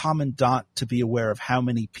wanted the commandant to be aware of how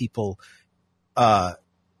many people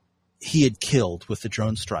he had killed with the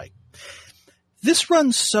drone strike. This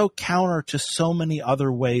runs so counter to so many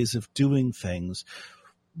other ways of doing things.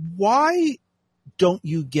 Why don't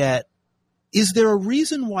you is there a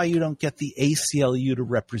reason why you don't get the ACLU to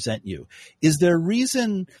represent you? Is there a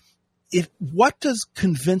reason, what does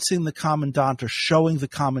convincing the commandant or showing the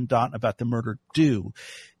commandant about the murder do?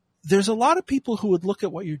 There's a lot of people who would look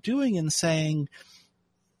at what you're doing and saying,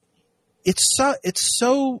 it's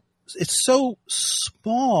so it's so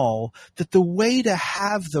small that the way to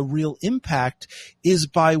have the real impact is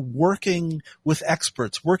by working with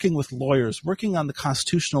experts, working with lawyers, working on the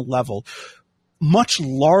constitutional level, much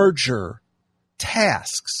larger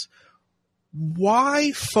tasks.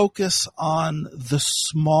 Why focus on the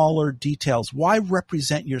smaller details? Why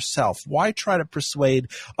represent yourself? Why try to persuade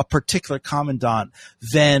a particular commandant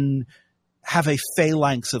than have a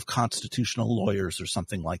phalanx of constitutional lawyers or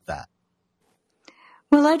something like that?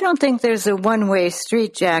 Well, I don't think there's a one-way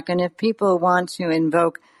street, Jack, and if people want to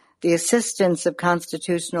invoke the assistance of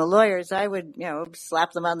constitutional lawyers, I would,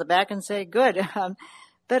 slap them on the back and say, good.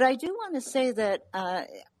 But I do want to say that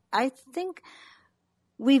I think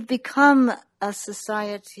we've become a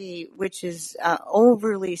society which is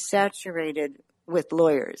overly saturated with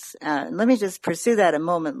lawyers. Let me just pursue that a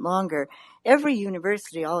moment longer. Every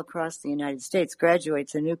university all across the United States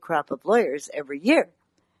graduates a new crop of lawyers every year.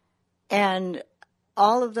 And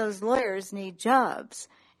all of those lawyers need jobs.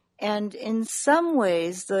 And in some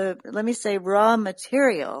ways, let me say, raw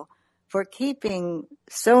material for keeping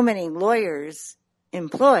so many lawyers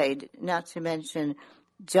employed, not to mention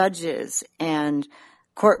judges and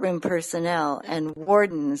courtroom personnel and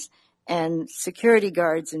wardens and security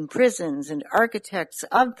guards in prisons and architects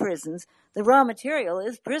of prisons, the raw material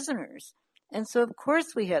is prisoners. And so, of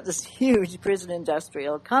course, we have this huge prison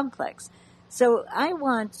industrial complex. So I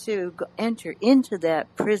want to enter into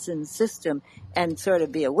that prison system and sort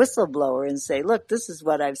of be a whistleblower and say, look, this is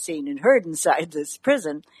what I've seen and heard inside this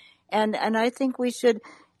prison. And I think we should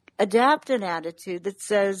adapt an attitude that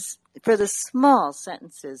says, for the small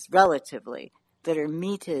sentences, relatively, that are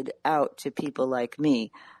meted out to people like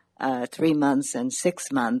me, 3 months and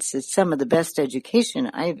 6 months, is some of the best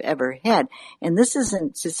education I've ever had. And this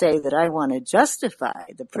isn't to say that I want to justify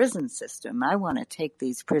the prison system. I want to take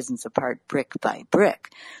these prisons apart brick by brick.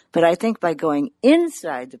 But I think by going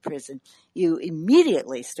inside the prison, you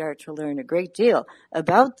immediately start to learn a great deal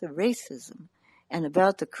about the racism and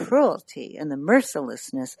about the cruelty and the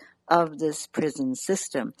mercilessness of this prison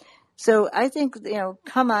system. So I think,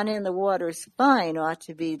 come on in, the water's fine ought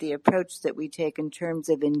to be the approach that we take in terms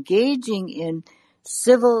of engaging in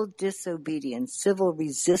civil disobedience, civil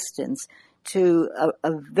resistance to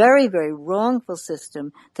a very, very wrongful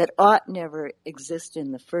system that ought never exist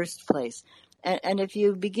in the first place. And if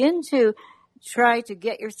you begin to try to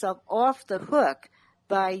get yourself off the hook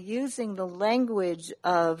by using the language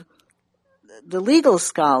of the legal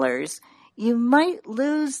scholars, you might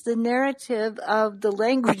lose the narrative of the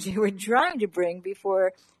language you were trying to bring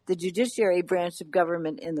before the judiciary branch of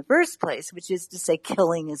government in the first place, which is to say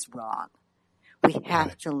killing is wrong. We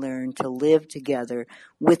have to learn to live together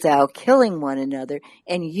without killing one another.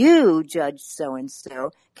 And you, Judge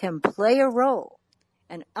so-and-so, can play a role.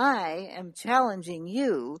 And I am challenging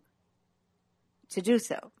you to do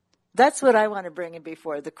so. That's what I want to bring in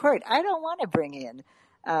before the court. I don't want to bring in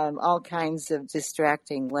all kinds of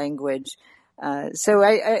distracting language. So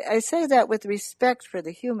I say that with respect for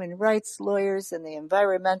the human rights lawyers and the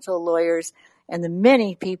environmental lawyers and the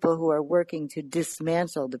many people who are working to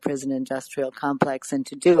dismantle the prison industrial complex and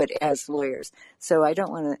to do it as lawyers. So I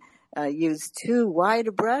don't want to use too wide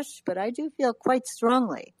a brush, but I do feel quite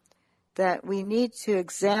strongly that we need to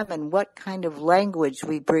examine what kind of language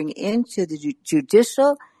we bring into the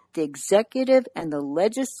judicial, the executive, and the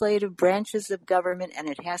legislative branches of government, and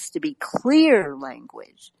it has to be clear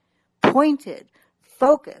language, pointed,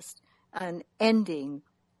 focused on ending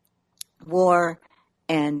war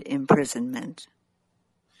and imprisonment.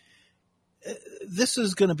 This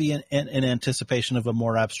is going to be in anticipation of a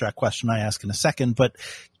more abstract question I ask in a second, but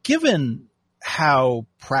given how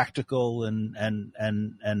practical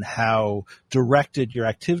and how directed your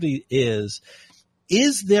activity is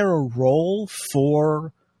there a role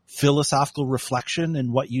for philosophical reflection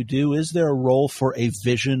in what you do? Is there a role for a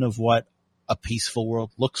vision of what a peaceful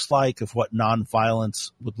world looks like, of what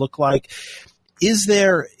nonviolence would look like? Is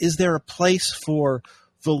there a place for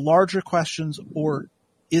the larger questions, or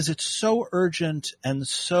is it so urgent and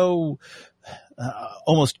so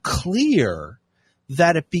almost clear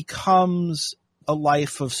that it becomes a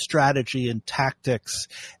life of strategy and tactics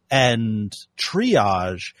and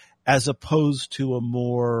triage as opposed to a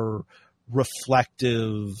more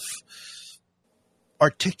reflective,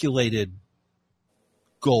 articulated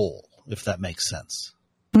goal, if that makes sense?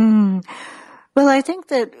 Well, I think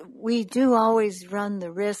that we do always run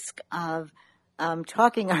the risk of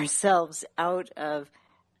talking ourselves out of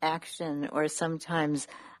action, or sometimes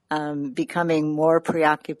becoming more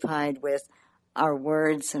preoccupied with our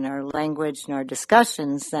words and our language and our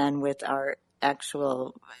discussions than with our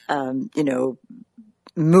actual,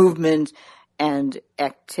 movement and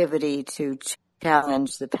activity to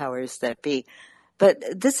challenge the powers that be. But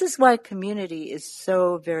this is why community is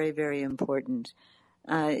so very, very important.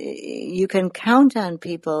 You can count on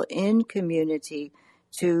people in community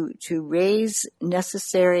to raise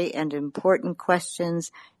necessary and important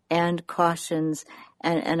questions and cautions.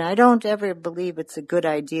 And I don't ever believe it's a good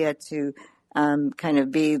idea to kind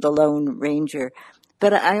of be the Lone Ranger.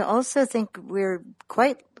 But I also think we're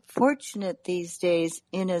quite fortunate these days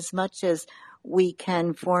in as much as we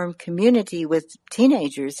can form community with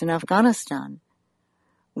teenagers in Afghanistan,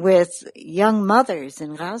 with young mothers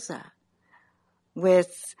in Gaza,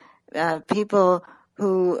 with people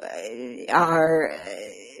who are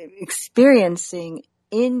experiencing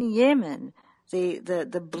in Yemen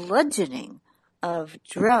the bludgeoning of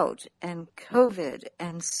drought and COVID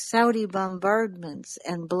and Saudi bombardments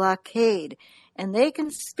and blockade. And they can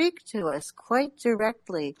speak to us quite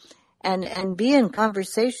directly and be in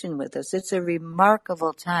conversation with us. It's a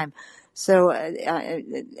remarkable time. So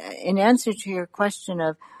in answer to your question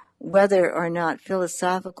of whether or not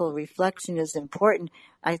philosophical reflection is important,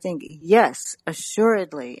 I think yes,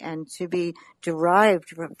 assuredly, and to be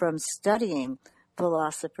derived from studying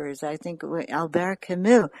philosophers. I think Albert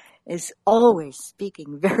Camus is always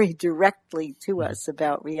speaking very directly to us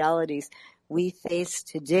about realities we face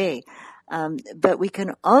today. But we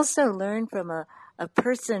can also learn from a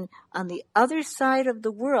person on the other side of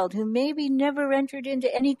the world who maybe never entered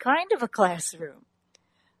into any kind of a classroom,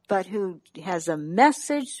 but who has a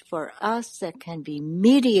message for us that can be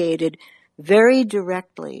mediated very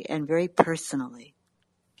directly and very personally.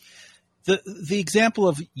 The example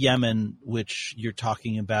of Yemen, which you're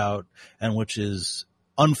talking about and which is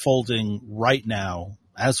unfolding right now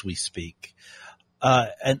as we speak,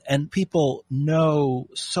 and people know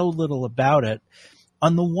so little about it.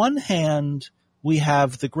 On the one hand, we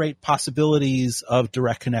have the great possibilities of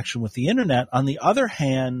direct connection with the internet. On the other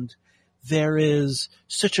hand, there is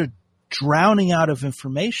such a drowning out of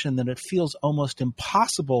information that it feels almost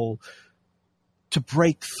impossible to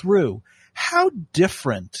break through. How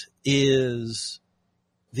different is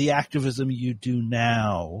the activism you do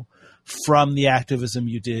now from the activism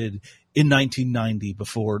you did in 1990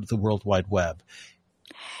 before the World Wide Web?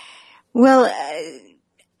 Well,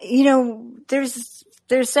 there's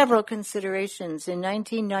several considerations. In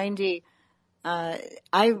 1990,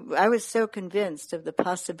 I was so convinced of the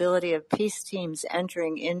possibility of peace teams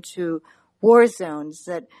entering into war zones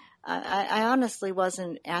that I honestly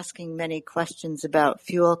wasn't asking many questions about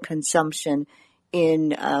fuel consumption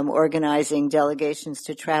in organizing delegations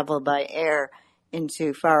to travel by air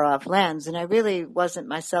into far-off lands. And I really wasn't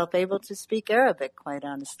myself able to speak Arabic, quite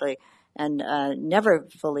honestly, and never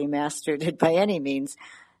fully mastered it by any means.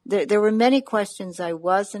 There were many questions I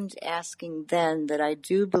wasn't asking then that I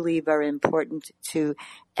do believe are important to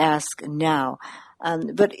ask now.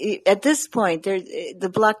 But at this point,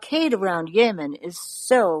 the blockade around Yemen is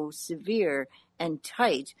so severe and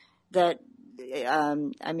tight that,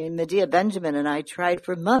 Medea Benjamin and I tried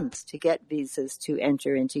for months to get visas to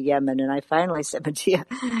enter into Yemen. And I finally said, Medea,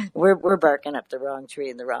 we're barking up the wrong tree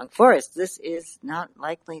in the wrong forest. This is not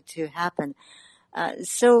likely to happen.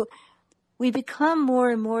 So we become more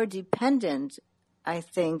and more dependent, I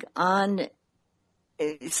think, on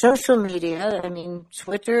social media.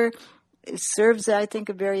 Twitter serves, I think,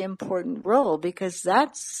 a very important role because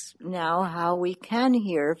that's now how we can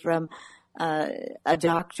hear from a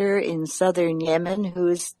doctor in southern Yemen who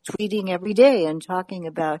is tweeting every day and talking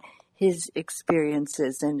about his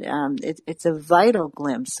experiences. And it's a vital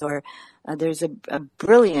glimpse. Or there's a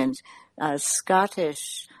brilliant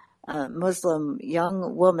Scottish Muslim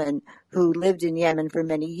young woman who lived in Yemen for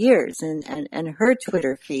many years, and her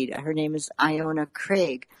Twitter feed, her name is Iona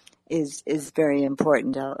Craig, is very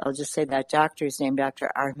important. I'll just say that doctor's name, Dr.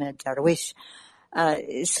 Ahmed Darwish.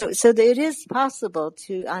 So it is possible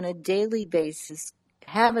to, on a daily basis,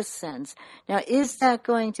 have a sense. Now, is that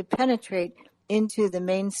going to penetrate into the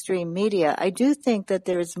mainstream media? I do think that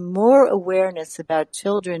there is more awareness about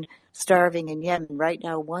children starving in Yemen. Right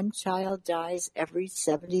now, one child dies every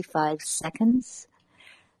 75 seconds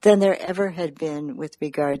than there ever had been with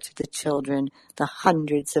regard to the children, the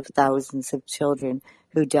hundreds of thousands of children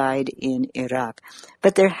who died in Iraq.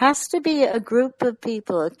 But there has to be a group of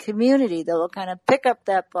people, a community that will kind of pick up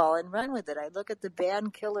that ball and run with it. I look at the Ban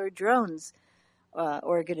Killer Drones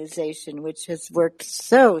organization, which has worked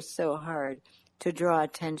so hard to draw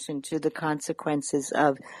attention to the consequences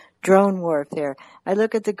of drone warfare. I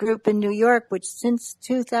look at the group in New York, which since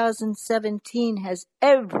 2017 has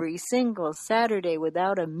every single Saturday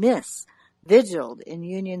without a miss vigiled in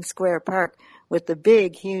Union Square Park with the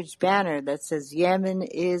big, huge banner that says Yemen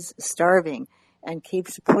is starving. and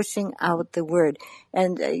keeps pushing out the word.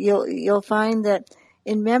 And you'll find that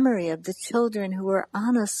in memory of the children who were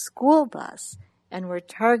on a school bus and were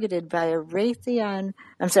targeted by a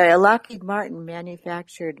Lockheed Martin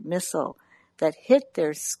manufactured missile that hit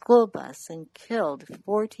their school bus and killed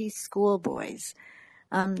 40 schoolboys.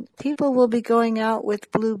 People will be going out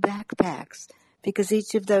with blue backpacks because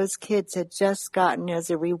each of those kids had just gotten as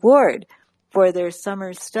a reward for their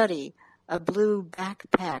summer study a blue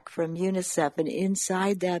backpack from UNICEF, and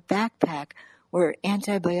inside that backpack were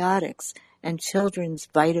antibiotics and children's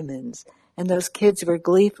vitamins. And those kids were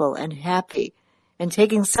gleeful and happy and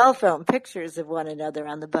taking cell phone pictures of one another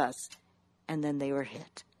on the bus. And then they were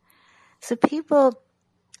hit. So people,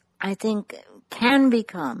 I think, can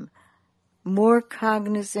become more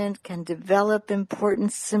cognizant, can develop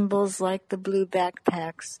important symbols like the blue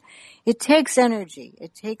backpacks. It takes energy,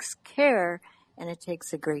 it takes care, and it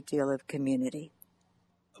takes a great deal of community.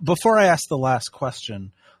 Before I ask the last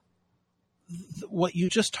question, what you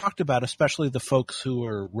just talked about, especially the folks who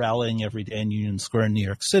are rallying every day in Union Square in New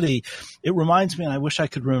York City, it reminds me, and I wish I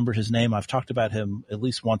could remember his name. I've talked about him at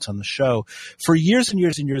least once on the show. For years and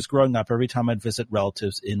years and years growing up, every time I'd visit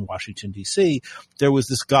relatives in Washington, D.C., there was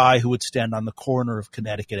this guy who would stand on the corner of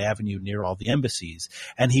Connecticut Avenue near all the embassies,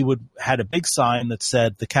 and he had a big sign that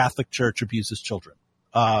said, "The Catholic Church abuses children."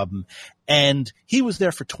 And he was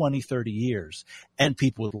there for 20, 30 years, and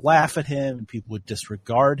people would laugh at him and people would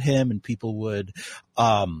disregard him and people would,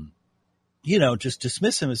 just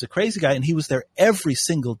dismiss him as a crazy guy. And he was there every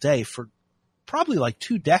single day for probably like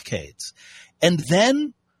 2 decades. And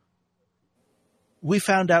then we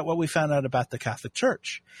found out what we found out about the Catholic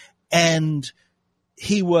Church. And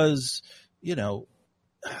he was, the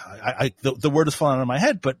word is falling out of my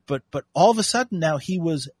head, but all of a sudden now he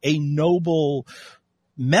was a noble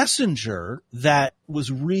messenger that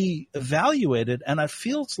was reevaluated. And it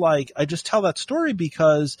feels like I just tell that story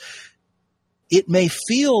because it may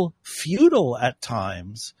feel futile at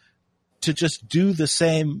times to just do the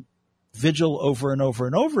same vigil over and over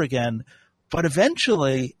and over again. But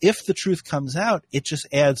eventually, if the truth comes out, it just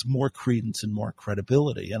adds more credence and more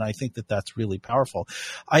credibility. And I think that that's really powerful.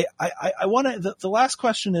 I want to, the last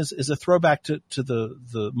question is a throwback to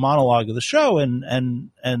the monologue of the show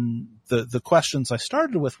and the questions I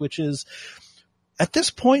started with, which is at this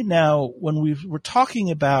point now, when we started talking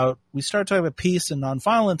about peace and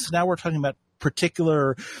nonviolence, now we're talking about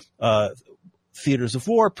particular, theaters of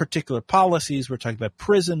war, particular policies. We're talking about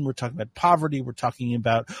prison. We're talking about poverty. We're talking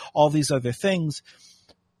about all these other things.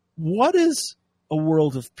 What is a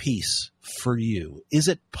world of peace for you? Is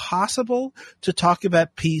it possible to talk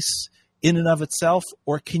about peace in and of itself,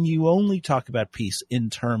 or can you only talk about peace in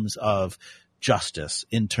terms of justice,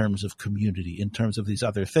 in terms of community, in terms of these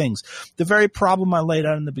other things? The very problem I laid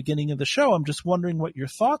out in the beginning of the show, I'm just wondering what your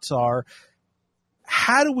thoughts are.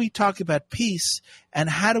 How do we talk about peace, and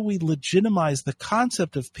how do we legitimize the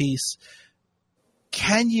concept of peace?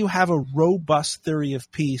 Can you have a robust theory of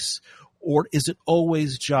peace, or is it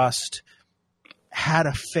always just how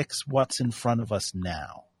to fix what's in front of us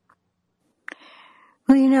now?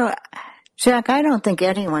 Well, Jack, I don't think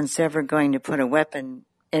anyone's ever going to put a weapon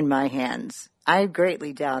in my hands. I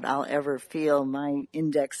greatly doubt I'll ever feel my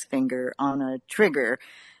index finger on a trigger.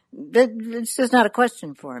 It's just not a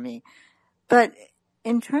question for me. But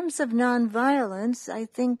in terms of nonviolence, I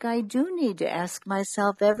think I do need to ask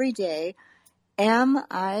myself every day, am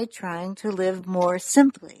I trying to live more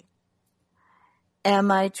simply?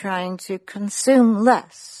 Am I trying to consume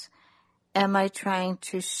less? Am I trying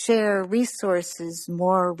to share resources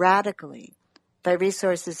more radically? By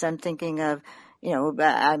resources, I'm thinking of,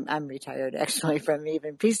 I'm retired actually from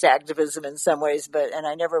even peace activism in some ways, and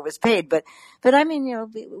I never was paid, but I mean,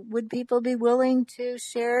 would people be willing to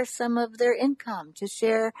share some of their income, to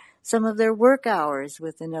share some of their work hours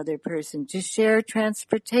with another person, to share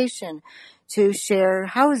transportation, to share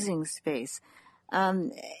housing space?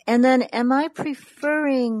 And then am I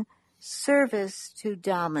preferring service to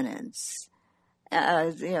dominance?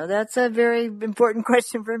 That's a very important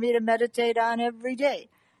question for me to meditate on every day,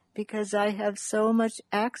 because I have so much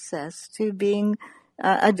access to being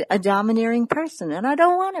a domineering person, and I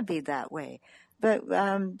don't want to be that way.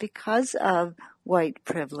 But because of white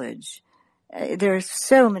privilege, there are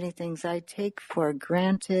so many things I take for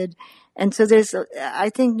granted. And so I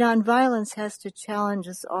think nonviolence has to challenge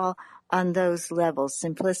us all on those levels: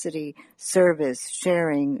 simplicity, service,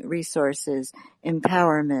 sharing resources,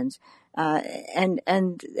 empowerment.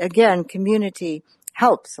 And again, community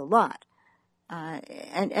helps a lot.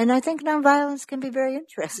 And I think nonviolence can be very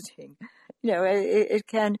interesting. It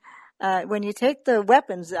can, when you take the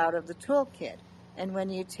weapons out of the toolkit, and when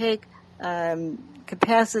you take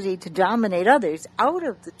capacity to dominate others out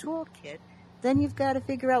of the toolkit, then you've got to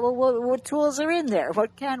figure out, well, what tools are in there?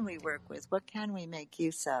 What can we work with? What can we make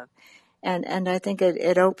use of? And I think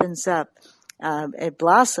it opens up, it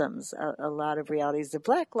blossoms a lot of realities. The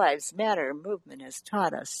Black Lives Matter movement has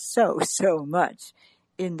taught us so much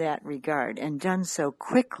in that regard, and done so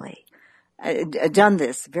quickly, done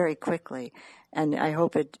this very quickly. And I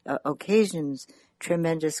hope it occasions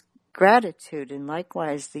tremendous gratitude, and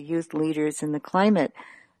likewise the youth leaders in the climate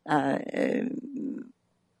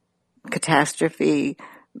catastrophe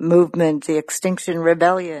movement, the Extinction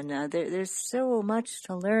Rebellion. There's so much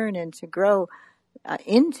to learn and to grow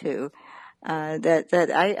into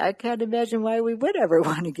that I can't imagine why we would ever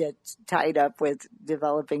want to get tied up with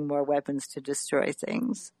developing more weapons to destroy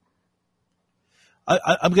things.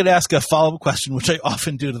 I'm going to ask a follow-up question, which I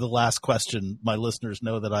often do to the last question. My listeners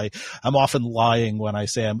know that I'm often lying when I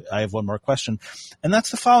say I have one more question. And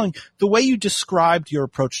that's the following. The way you described your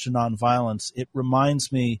approach to nonviolence, it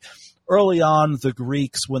reminds me early on, the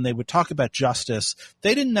Greeks, when they would talk about justice,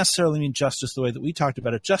 they didn't necessarily mean justice the way that we talked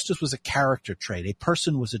about it. Justice was a character trait. A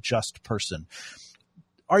person was a just person.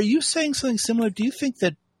 Are you saying something similar? Do you think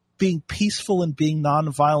that being peaceful and being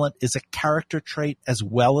nonviolent is a character trait as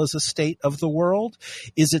well as a state of the world?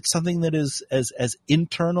 Is it something that is as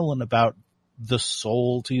internal and about the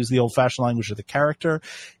soul, to use the old-fashioned language, of the character?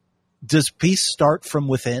 Does peace start from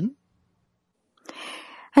within?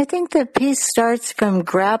 I think that peace starts from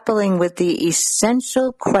grappling with the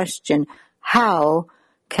essential question, how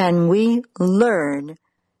can we learn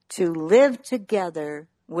to live together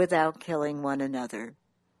without killing one another?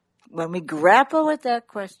 When we grapple with that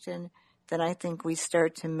question, then I think we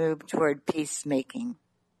start to move toward peacemaking.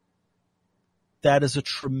 That is a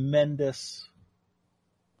tremendous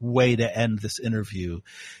way to end this interview.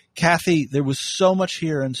 Kathy, there was so much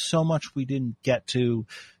here and so much we didn't get to.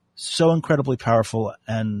 So incredibly powerful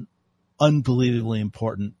and unbelievably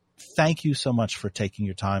important. Thank you so much for taking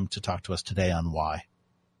your time to talk to us today on Why.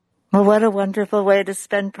 Well, what a wonderful way to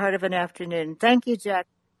spend part of an afternoon. Thank you, Jack.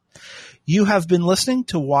 You have been listening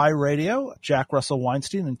to Why Radio, Jack Russell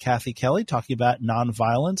Weinstein and Kathy Kelly talking about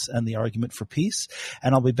nonviolence and the argument for peace.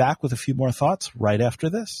 And I'll be back with a few more thoughts right after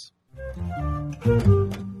this.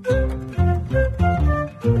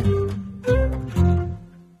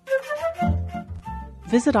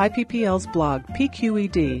 Visit IPPL's blog,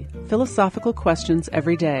 PQED, Philosophical Questions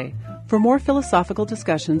Every Day, for more philosophical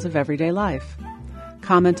discussions of everyday life.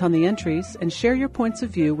 Comment on the entries and share your points of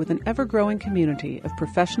view with an ever-growing community of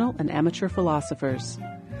professional and amateur philosophers.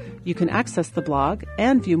 You can access the blog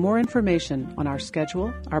and view more information on our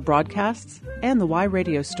schedule, our broadcasts, and the Y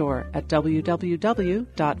Radio store at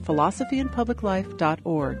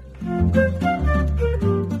www.philosophyandpubliclife.org.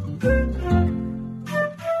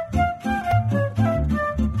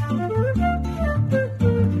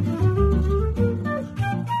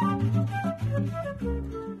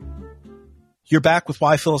 You're back with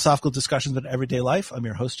Why Philosophical Discussions about Everyday Life. I'm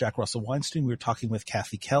your host, Jack Russell Weinstein. We're talking with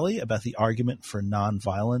Kathy Kelly about the argument for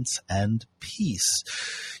nonviolence and peace.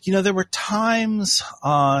 You know, there were times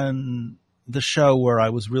on the show where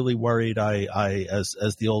I was really worried.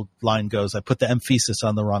 As the old line goes, I put the emphasis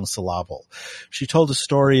on the wrong syllable. She told a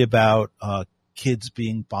story about kids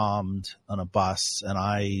being bombed on a bus, and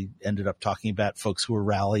I ended up talking about folks who were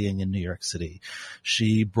rallying in New York City.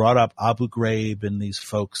 She brought up Abu Ghraib and these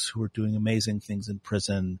folks who were doing amazing things in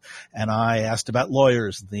prison, and I asked about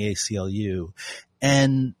lawyers in the ACLU.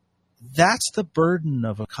 And that's the burden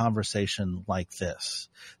of a conversation like this.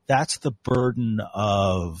 That's the burden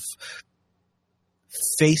of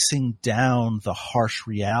facing down the harsh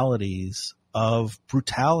realities of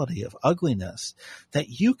brutality, of ugliness, that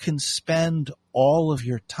you can spend all of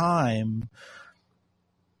your time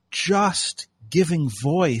just giving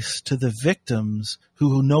voice to the victims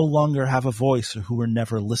who no longer have a voice or who were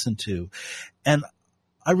never listened to. And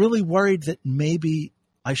I really worried that maybe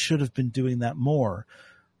I should have been doing that more.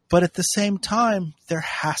 But at the same time, there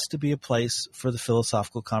has to be a place for the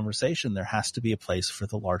philosophical conversation. There has to be a place for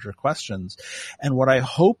the larger questions. And what I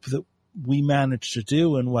hope that we manage to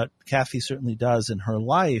do, and what Kathy certainly does in her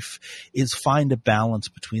life, is find a balance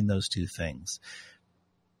between those two things.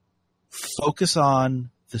 Focus on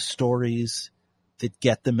the stories that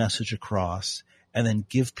get the message across, and then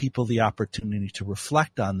give people the opportunity to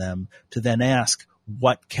reflect on them, to then ask,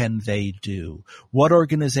 what can they do? What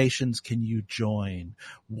organizations can you join?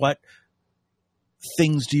 What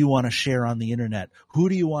things do you want to share on the internet? Who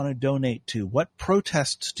do you want to donate to? What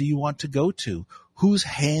protests do you want to go to? Whose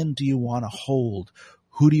hand do you want to hold?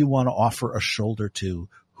 Who do you want to offer a shoulder to?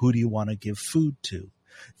 Who do you want to give food to?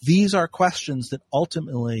 These are questions that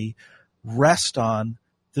ultimately rest on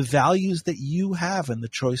the values that you have and the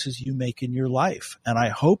choices you make in your life. And I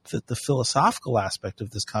hope that the philosophical aspect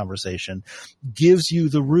of this conversation gives you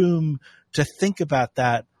the room to think about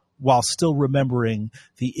that while still remembering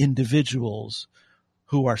the individuals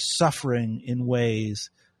who are suffering in ways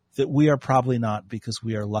that we are probably not, because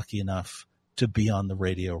we are lucky enough to be on the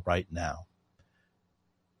radio right now.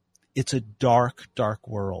 It's a dark, dark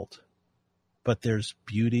world, but there's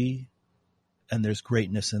beauty and there's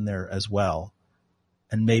greatness in there as well.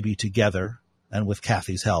 And maybe together, and with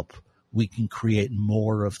Kathy's help, we can create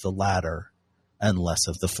more of the latter and less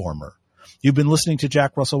of the former. You've been listening to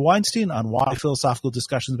Jack Russell Weinstein on Why Philosophical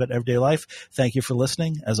Discussions About Everyday Life. Thank you for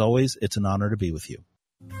listening. As always, it's an honor to be with you.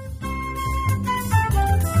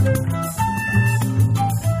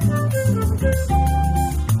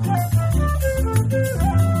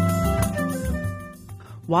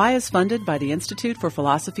 Why is funded by the Institute for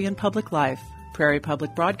Philosophy and Public Life, Prairie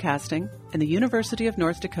Public Broadcasting, and the University of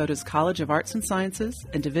North Dakota's College of Arts and Sciences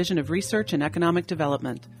and Division of Research and Economic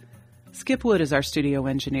Development. Skip Wood is our studio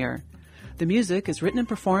engineer. The music is written and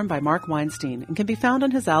performed by Mark Weinstein and can be found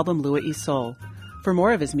on his album Lua y Sol. For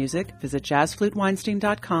more of his music, visit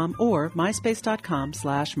jazzfluteweinstein.com or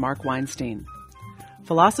myspace.com/Mark Weinstein.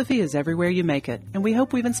 Philosophy is everywhere you make it, and we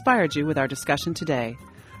hope we've inspired you with our discussion today.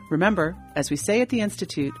 Remember, as we say at the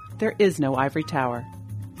Institute, there is no ivory tower.